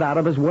rolled out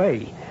of his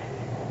way.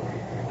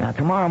 Now,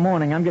 tomorrow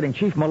morning, I'm getting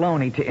Chief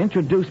Maloney to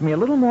introduce me a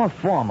little more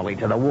formally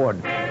to the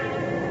warden.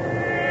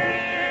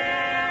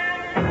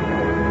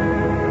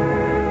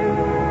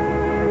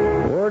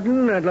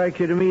 Warden, I'd like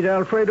you to meet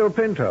Alfredo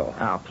Pinto.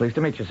 Oh, pleased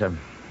to meet you, sir.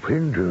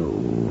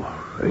 Pinto?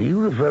 Are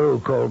you the fellow who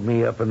called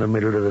me up in the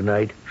middle of the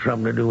night?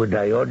 Something to do with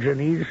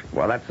Diogenes?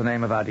 Well, that's the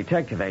name of our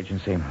detective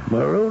agency.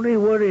 Maroney,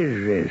 what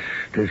is this?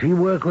 Does he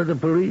work with the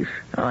police?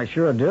 Oh, I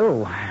sure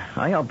do.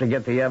 I helped to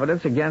get the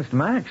evidence against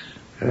Max.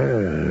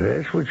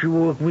 That's what you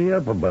woke me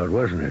up about,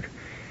 wasn't it?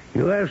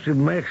 You asked if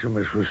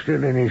Maximus was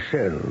still in his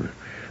cell.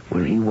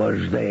 Well, he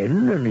was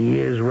then, and he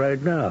is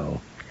right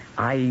now.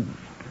 I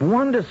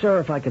wonder, sir,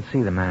 if I could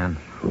see the man.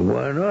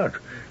 Why not?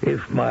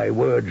 If my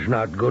word's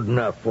not good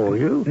enough for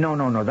you. No.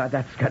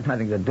 That's got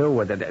nothing to do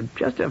with it.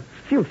 Just a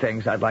few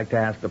things I'd like to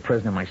ask the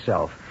prisoner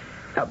myself.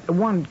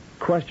 One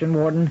question,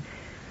 Warden.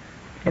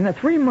 In the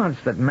 3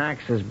 months that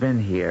Max has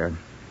been here,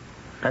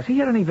 has he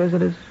had any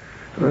visitors?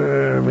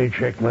 Let me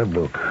check my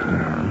book.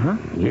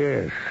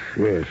 Yes.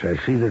 I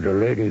see that a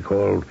lady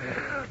called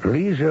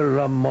Lisa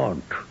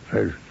Lamont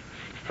has...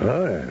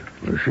 Oh,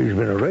 well, she's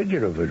been a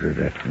regular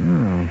visitor.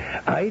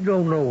 I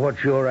don't know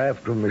what you're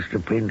after,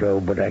 Mr. Pinto,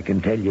 but I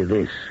can tell you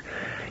this.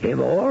 If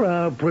all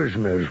our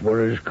prisoners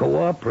were as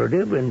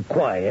cooperative and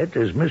quiet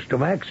as Mr.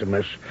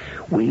 Maximus,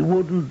 we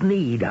wouldn't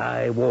need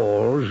high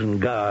walls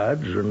and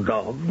guards and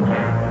dogs.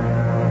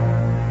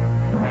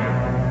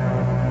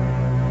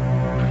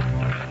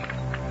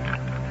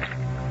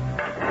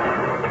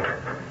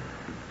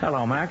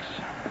 Hello, Max.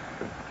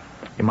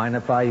 You mind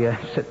if I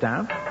sit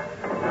down?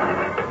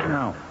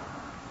 No.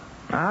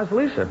 How's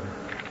Lisa?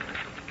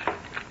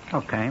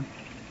 Okay.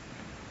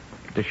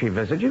 Does she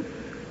visit you?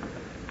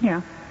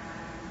 Yeah.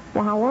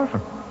 Well, how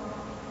often?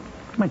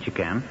 But you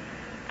can.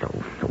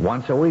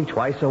 Once a week,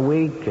 twice a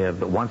week,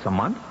 once a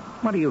month?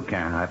 What do you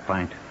care, I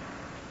find?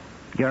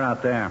 You're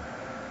out there.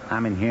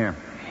 I'm in here.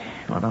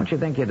 Well, don't you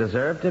think you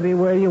deserve to be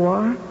where you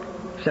are?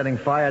 Setting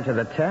fire to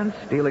the tents,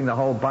 stealing the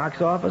whole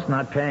box office,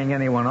 not paying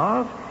anyone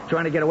off,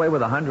 trying to get away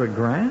with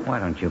 $100,000? Why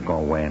don't you go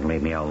away and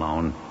leave me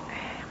alone?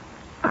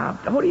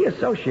 Who do you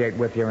associate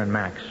with here in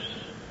Max?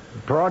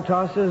 Broad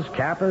tossers,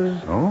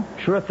 cappers? Oh?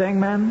 Sure thing,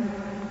 men?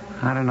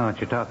 I don't know what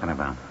you're talking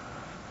about.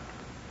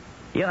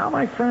 You know,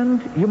 my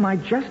friend, you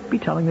might just be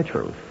telling the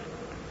truth.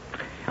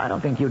 I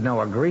don't think you'd know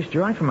a grease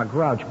joint from a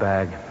grouch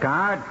bag.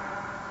 Guard!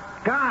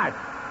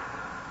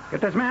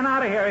 Get this man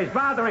out of here. He's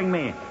bothering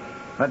me.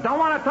 I don't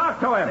want to talk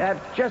to him.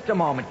 Just a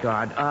moment,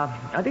 guard.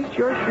 Are these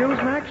your shoes,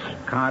 Max?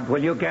 Guard,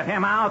 will you get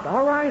him out?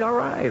 All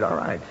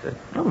right.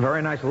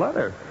 Very nice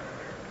leather.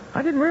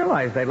 I didn't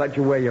realize they let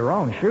you wear your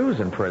own shoes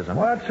in prison.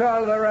 What's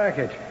all the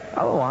racket?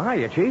 Oh,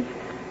 hiya, Chief.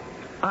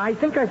 I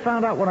think I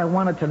found out what I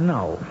wanted to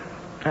know.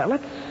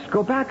 Let's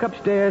go back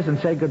upstairs and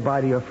say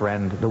goodbye to your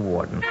friend, the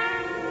warden.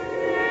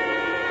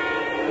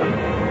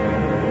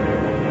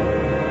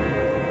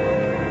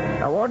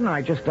 Now, Warden,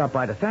 I just stopped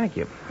by to thank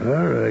you.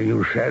 Are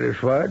you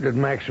satisfied that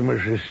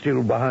Maximus is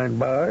still behind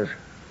bars?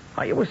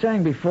 You were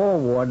saying before,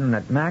 Warden,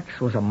 that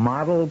Max was a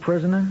model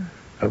prisoner?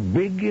 A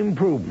big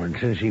improvement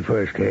since he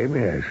first came,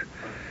 yes.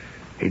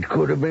 It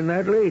could have been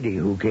that lady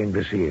who came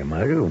to see him.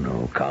 I don't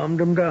know. Calmed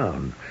him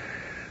down.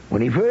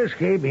 When he first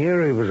came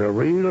here, he was a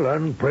real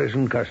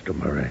unpleasant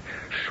customer. He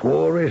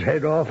swore his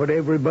head off at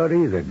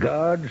everybody, the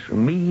guards,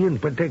 me in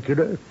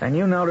particular. And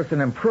you noticed an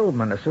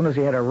improvement as soon as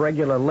he had a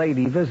regular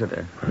lady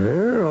visitor?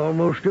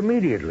 Almost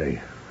immediately.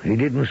 He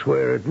didn't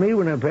swear at me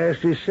when I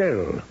passed his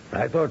cell.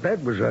 I thought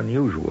that was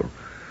unusual.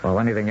 Well,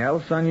 anything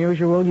else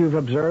unusual you've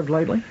observed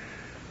lately?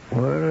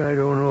 Well, I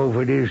don't know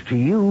if it is to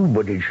you,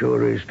 but it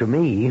sure is to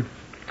me.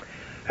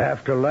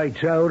 After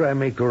lights out, I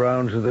make the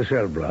rounds of the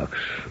cell blocks.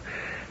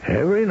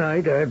 Every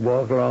night I'd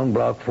walk along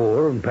Block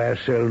 4 and pass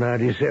cell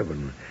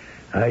 97.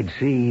 I'd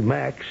see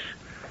Max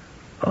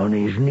on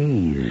his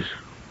knees,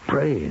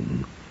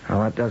 praying. Well,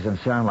 that doesn't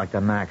sound like the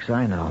Max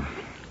I know.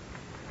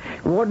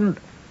 Warden,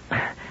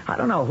 I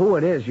don't know who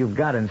it is you've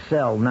got in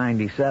cell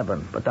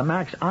 97, but the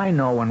Max I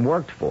know and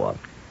worked for,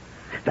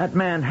 that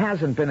man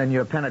hasn't been in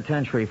your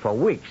penitentiary for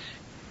weeks.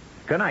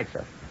 Good night,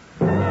 sir.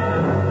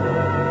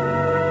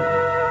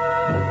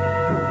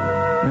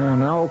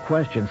 No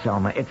question,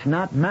 Selma. It's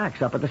not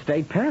Max up at the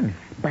state pen.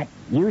 But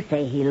you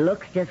say he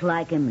looks just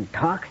like him and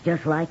talks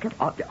just like him?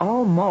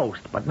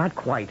 Almost, but not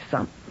quite.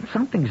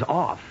 Something's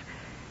off.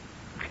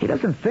 He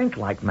doesn't think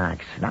like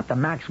Max. Not the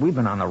Max we've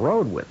been on the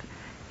road with.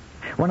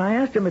 When I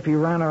asked him if he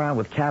ran around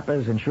with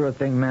Kappas and sure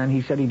thing men,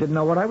 he said he didn't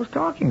know what I was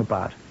talking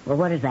about. Well,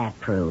 what does that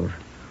prove?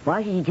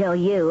 Why should he tell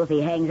you if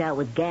he hangs out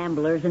with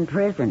gamblers in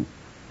prison?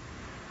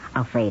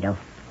 Alfredo,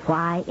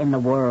 why in the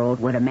world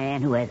would a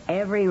man who has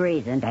every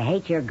reason to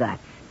hate your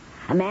guts,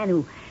 a man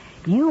who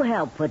you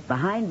helped put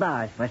behind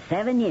bars for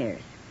 7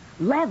 years,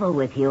 level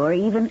with you or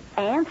even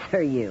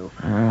answer you?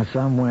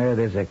 Somewhere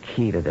there's a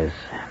key to this.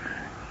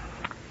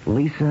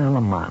 Lisa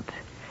Lamont.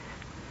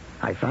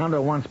 I found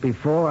her once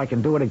before. I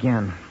can do it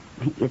again.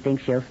 You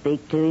think she'll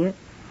speak to you?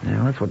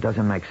 Now, that's what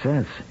doesn't make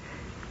sense.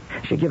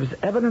 She gives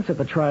evidence at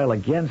the trial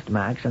against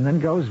Max and then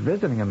goes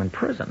visiting him in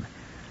prison.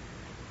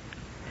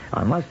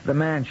 Unless the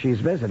man she's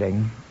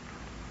visiting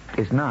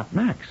is not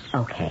Max.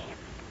 Okay,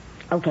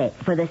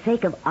 for the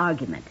sake of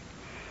argument,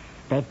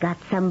 they've got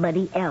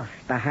somebody else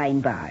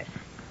behind bars.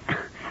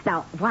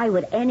 Now, why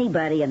would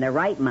anybody in their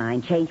right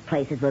mind change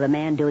places with a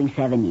man doing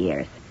 7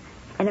 years?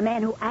 And a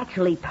man who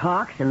actually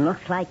talks and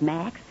looks like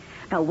Max?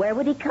 Now, where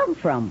would he come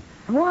from?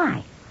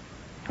 Why?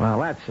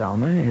 Well, that,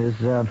 Selma, is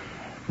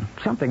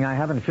something I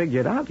haven't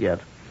figured out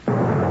yet.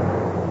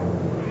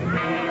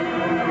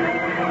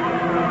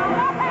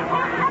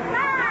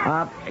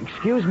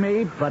 Excuse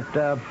me, but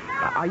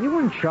are you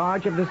in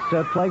charge of this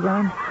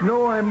playground?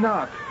 No, I'm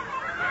not.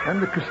 I'm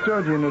the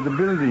custodian of the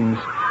buildings,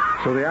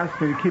 so they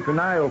asked me to keep an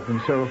eye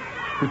open so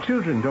the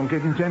children don't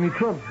get into any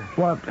trouble.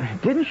 Well,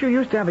 didn't you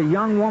used to have a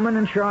young woman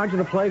in charge of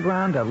the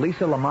playground,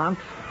 Lisa Lamont?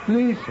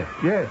 Lisa,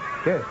 yes.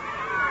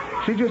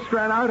 She just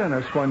ran out on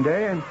us one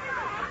day, and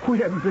we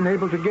haven't been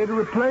able to get a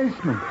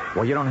replacement.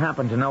 Well, you don't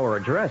happen to know her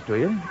address, do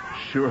you?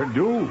 Sure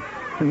do.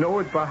 I know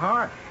it by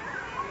heart.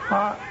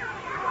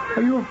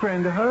 Are you a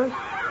friend of hers?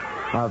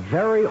 A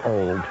very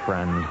old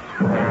friend.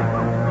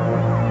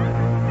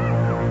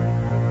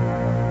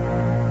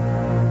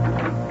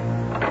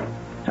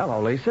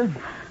 Hello, Lisa.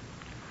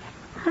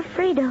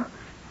 Alfredo.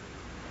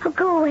 Oh,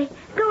 go away.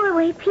 Go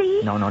away,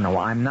 please. No.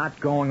 I'm not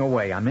going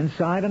away. I'm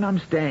inside and I'm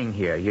staying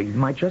here. You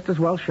might just as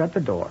well shut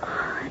the door.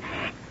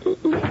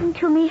 Listen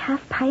to me,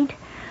 Half Pint.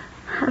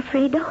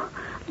 Alfredo,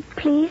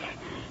 please.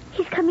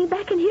 He's coming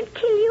back and he'll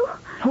kill you.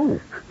 Who?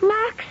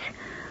 Max.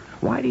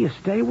 Why do you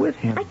stay with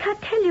him? I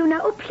can't tell you now.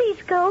 Oh, please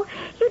go.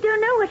 You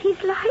don't know what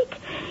he's like.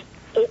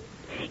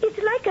 It's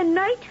like a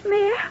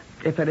nightmare.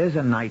 If it is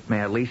a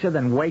nightmare, Lisa,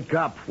 then wake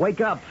up.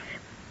 Wake up.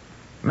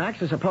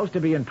 Max is supposed to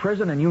be in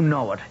prison and you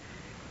know it.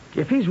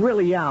 If he's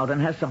really out and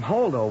has some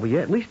hold over you,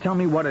 at least tell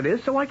me what it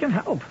is so I can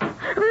help.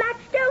 Max,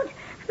 don't.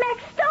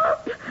 Max,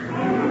 stop.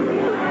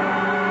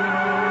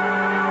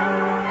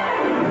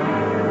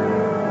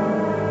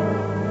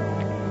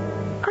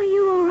 Are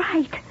you all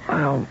right?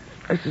 Well,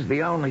 this is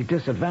the only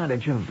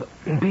disadvantage of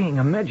being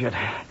a midget.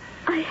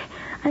 I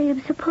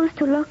am supposed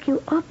to lock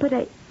you up, but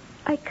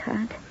I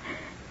can't.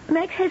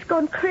 Max has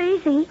gone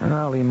crazy.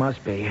 Well, he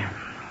must be.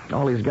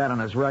 All he's got on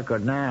his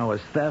record now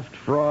is theft,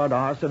 fraud,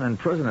 arson, and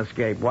prison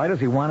escape. Why does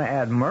he want to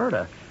add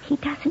murder? He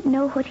doesn't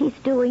know what he's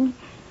doing.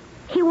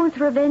 He wants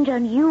revenge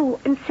on you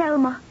and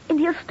Selma, and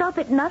he'll stop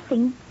at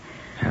nothing.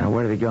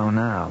 Where did he go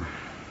now?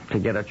 To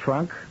get a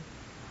trunk?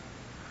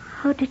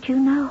 How did you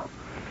know?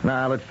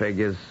 Well, it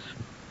figures.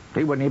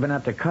 He wouldn't even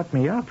have to cut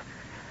me up.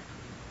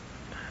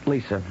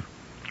 Lisa,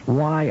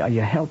 why are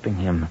you helping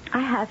him? I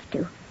have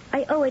to.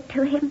 I owe it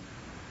to him.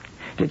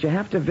 Did you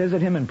have to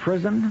visit him in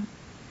prison?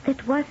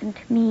 It wasn't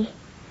me.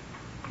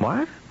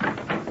 What?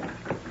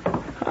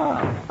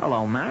 Oh,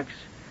 hello, Max.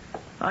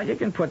 You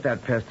can put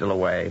that pistol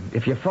away.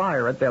 If you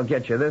fire it, they'll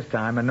get you this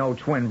time, and no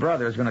twin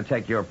brother is going to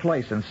take your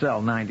place in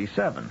cell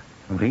 97.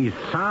 Lisa?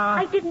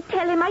 I didn't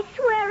tell him, I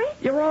swear it.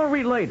 You're all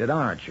related,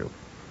 aren't you?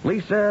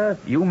 Lisa,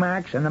 you,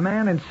 Max, and the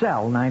man in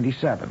cell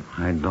 97.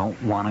 I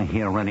don't want to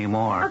hear any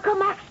more. Uncle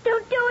Max,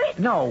 don't do it.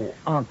 No,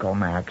 Uncle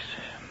Max.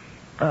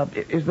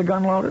 Is the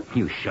gun loaded?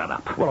 You shut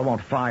up. Well, it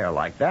won't fire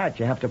like that.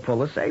 You have to pull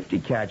the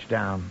safety catch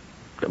down.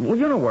 Well,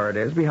 you know where it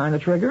is, behind the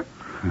trigger.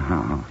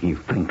 Oh, you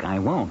think I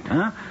won't,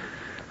 huh?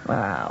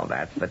 Well,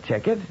 that's the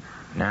ticket.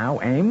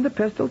 Now aim the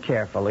pistol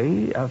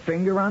carefully. A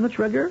finger on the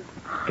trigger.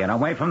 Get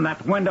away from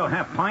that window,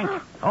 Half Pint.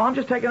 Oh, I'm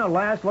just taking a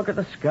last look at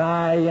the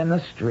sky and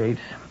the street.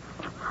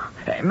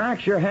 Hey,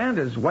 Max, your hand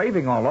is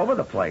waving all over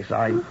the place.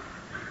 I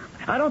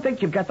don't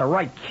think you've got the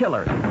right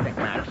killer. I think,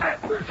 Max.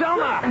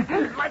 Selma!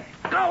 Let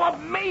go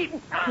of me!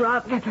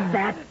 Drop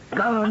that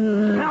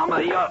gun.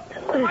 Selma, you're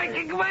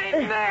breaking my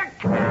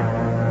neck!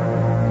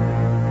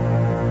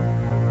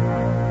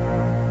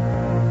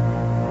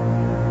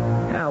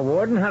 Now,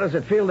 Warden, how does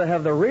it feel to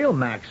have the real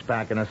Max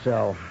back in a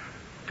cell?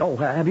 Oh,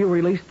 have you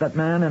released that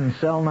man in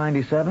cell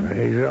 97?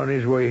 He's on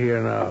his way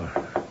here now.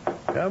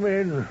 Come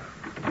in.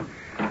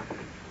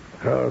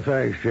 Oh,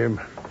 thanks, Jim.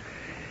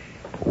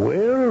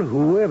 Well,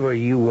 whoever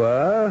you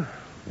are,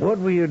 what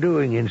were you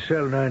doing in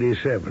cell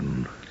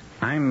 97?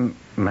 I'm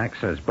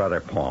Max's brother,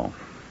 Paul.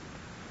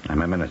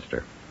 I'm a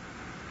minister.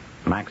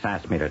 Max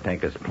asked me to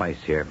take his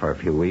place here for a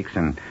few weeks,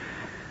 and,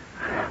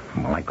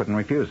 well, I couldn't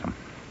refuse him.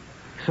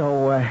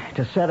 So,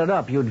 to set it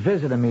up, you'd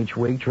visit him each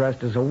week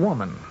dressed as a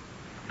woman.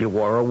 You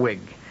wore a wig.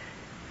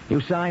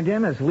 You signed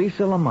in as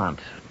Lisa Lamont.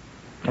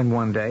 And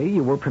one day,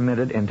 you were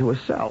permitted into a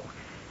cell.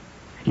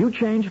 You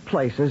changed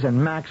places,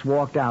 and Max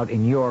walked out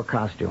in your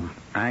costume.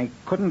 I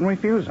couldn't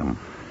refuse him.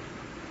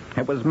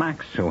 It was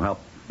Max who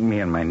helped me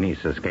and my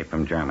niece escape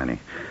from Germany.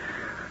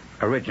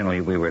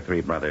 Originally, we were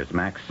three brothers,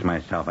 Max,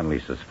 myself, and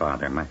Lisa's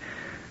father.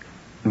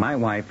 My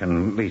wife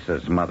and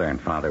Lisa's mother and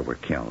father were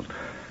killed.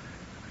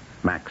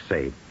 Max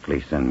saved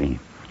Lisa and me.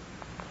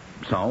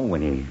 So,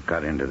 when he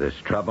got into this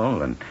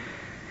trouble and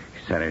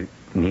he said I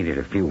needed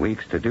a few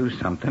weeks to do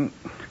something,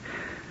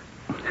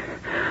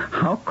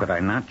 how could I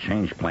not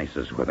change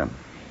places with him?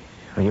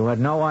 You had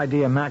no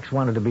idea Max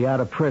wanted to be out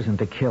of prison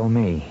to kill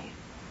me.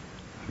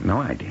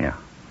 No idea.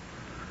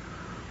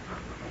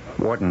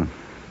 Warden,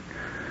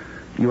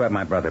 you have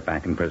my brother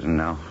back in prison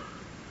now.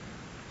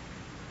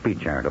 Be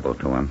charitable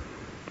to him.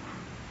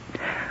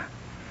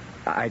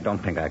 I don't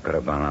think I could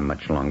have gone on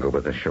much longer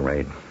with this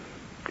charade.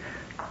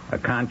 A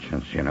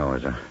conscience, you know,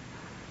 is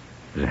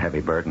a heavy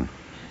burden.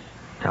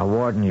 Now,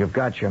 Warden, you've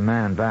got your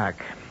man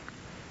back.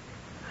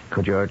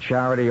 Could your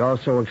charity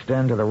also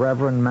extend to the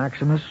Reverend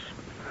Maximus?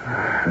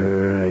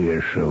 I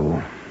guess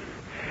so.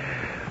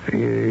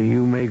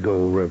 You may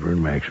go,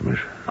 Reverend Maximus.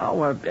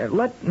 Oh,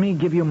 let me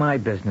give you my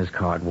business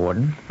card,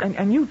 Warden.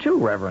 And you too,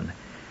 Reverend.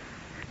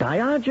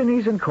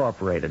 Diogenes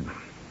Incorporated.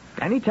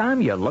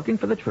 Anytime you're looking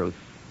for the truth.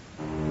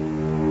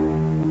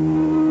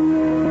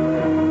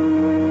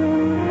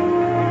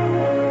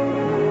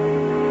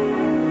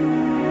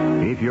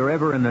 If you're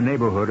ever in the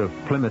neighborhood of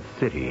Plymouth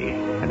City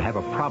and have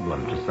a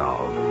problem to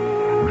solve,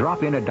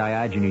 drop in at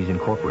Diogenes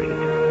Incorporated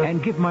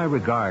and give my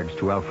regards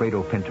to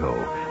Alfredo Pinto,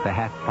 the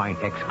half-pint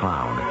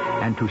ex-clown,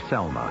 and to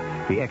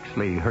Selma, the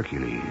ex-Lady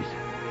Hercules.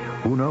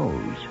 Who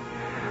knows?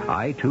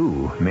 I,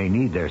 too, may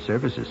need their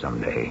services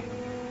someday.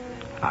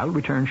 I'll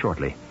return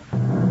shortly.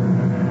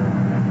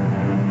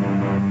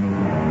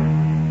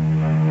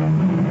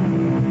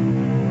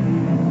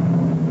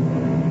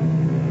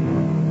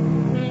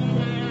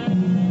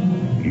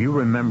 You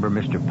remember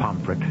Mr.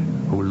 Pomfret,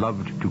 who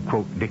loved to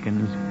quote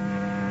Dickens?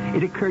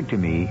 It occurred to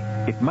me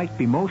it might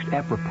be most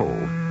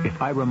apropos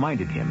if I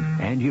reminded him,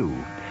 and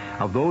you,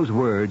 of those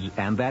words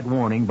and that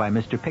warning by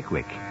Mr.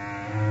 Pickwick.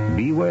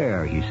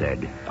 Beware, he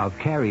said, of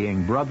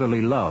carrying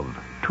brotherly love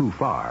too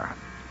far.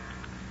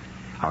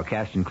 Our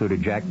cast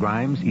included Jack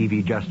Grimes,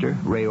 Evie Juster,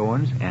 Ray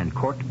Owens, and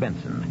Court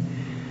Benson.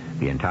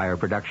 The entire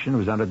production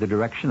was under the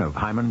direction of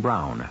Hyman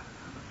Brown.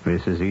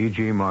 This is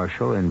E.G.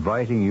 Marshall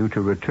inviting you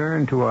to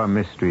return to our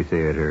Mystery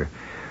Theater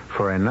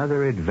for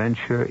another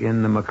adventure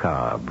in the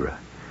macabre.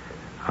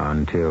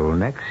 Until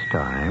next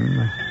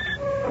time,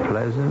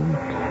 pleasant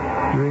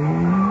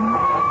dreams.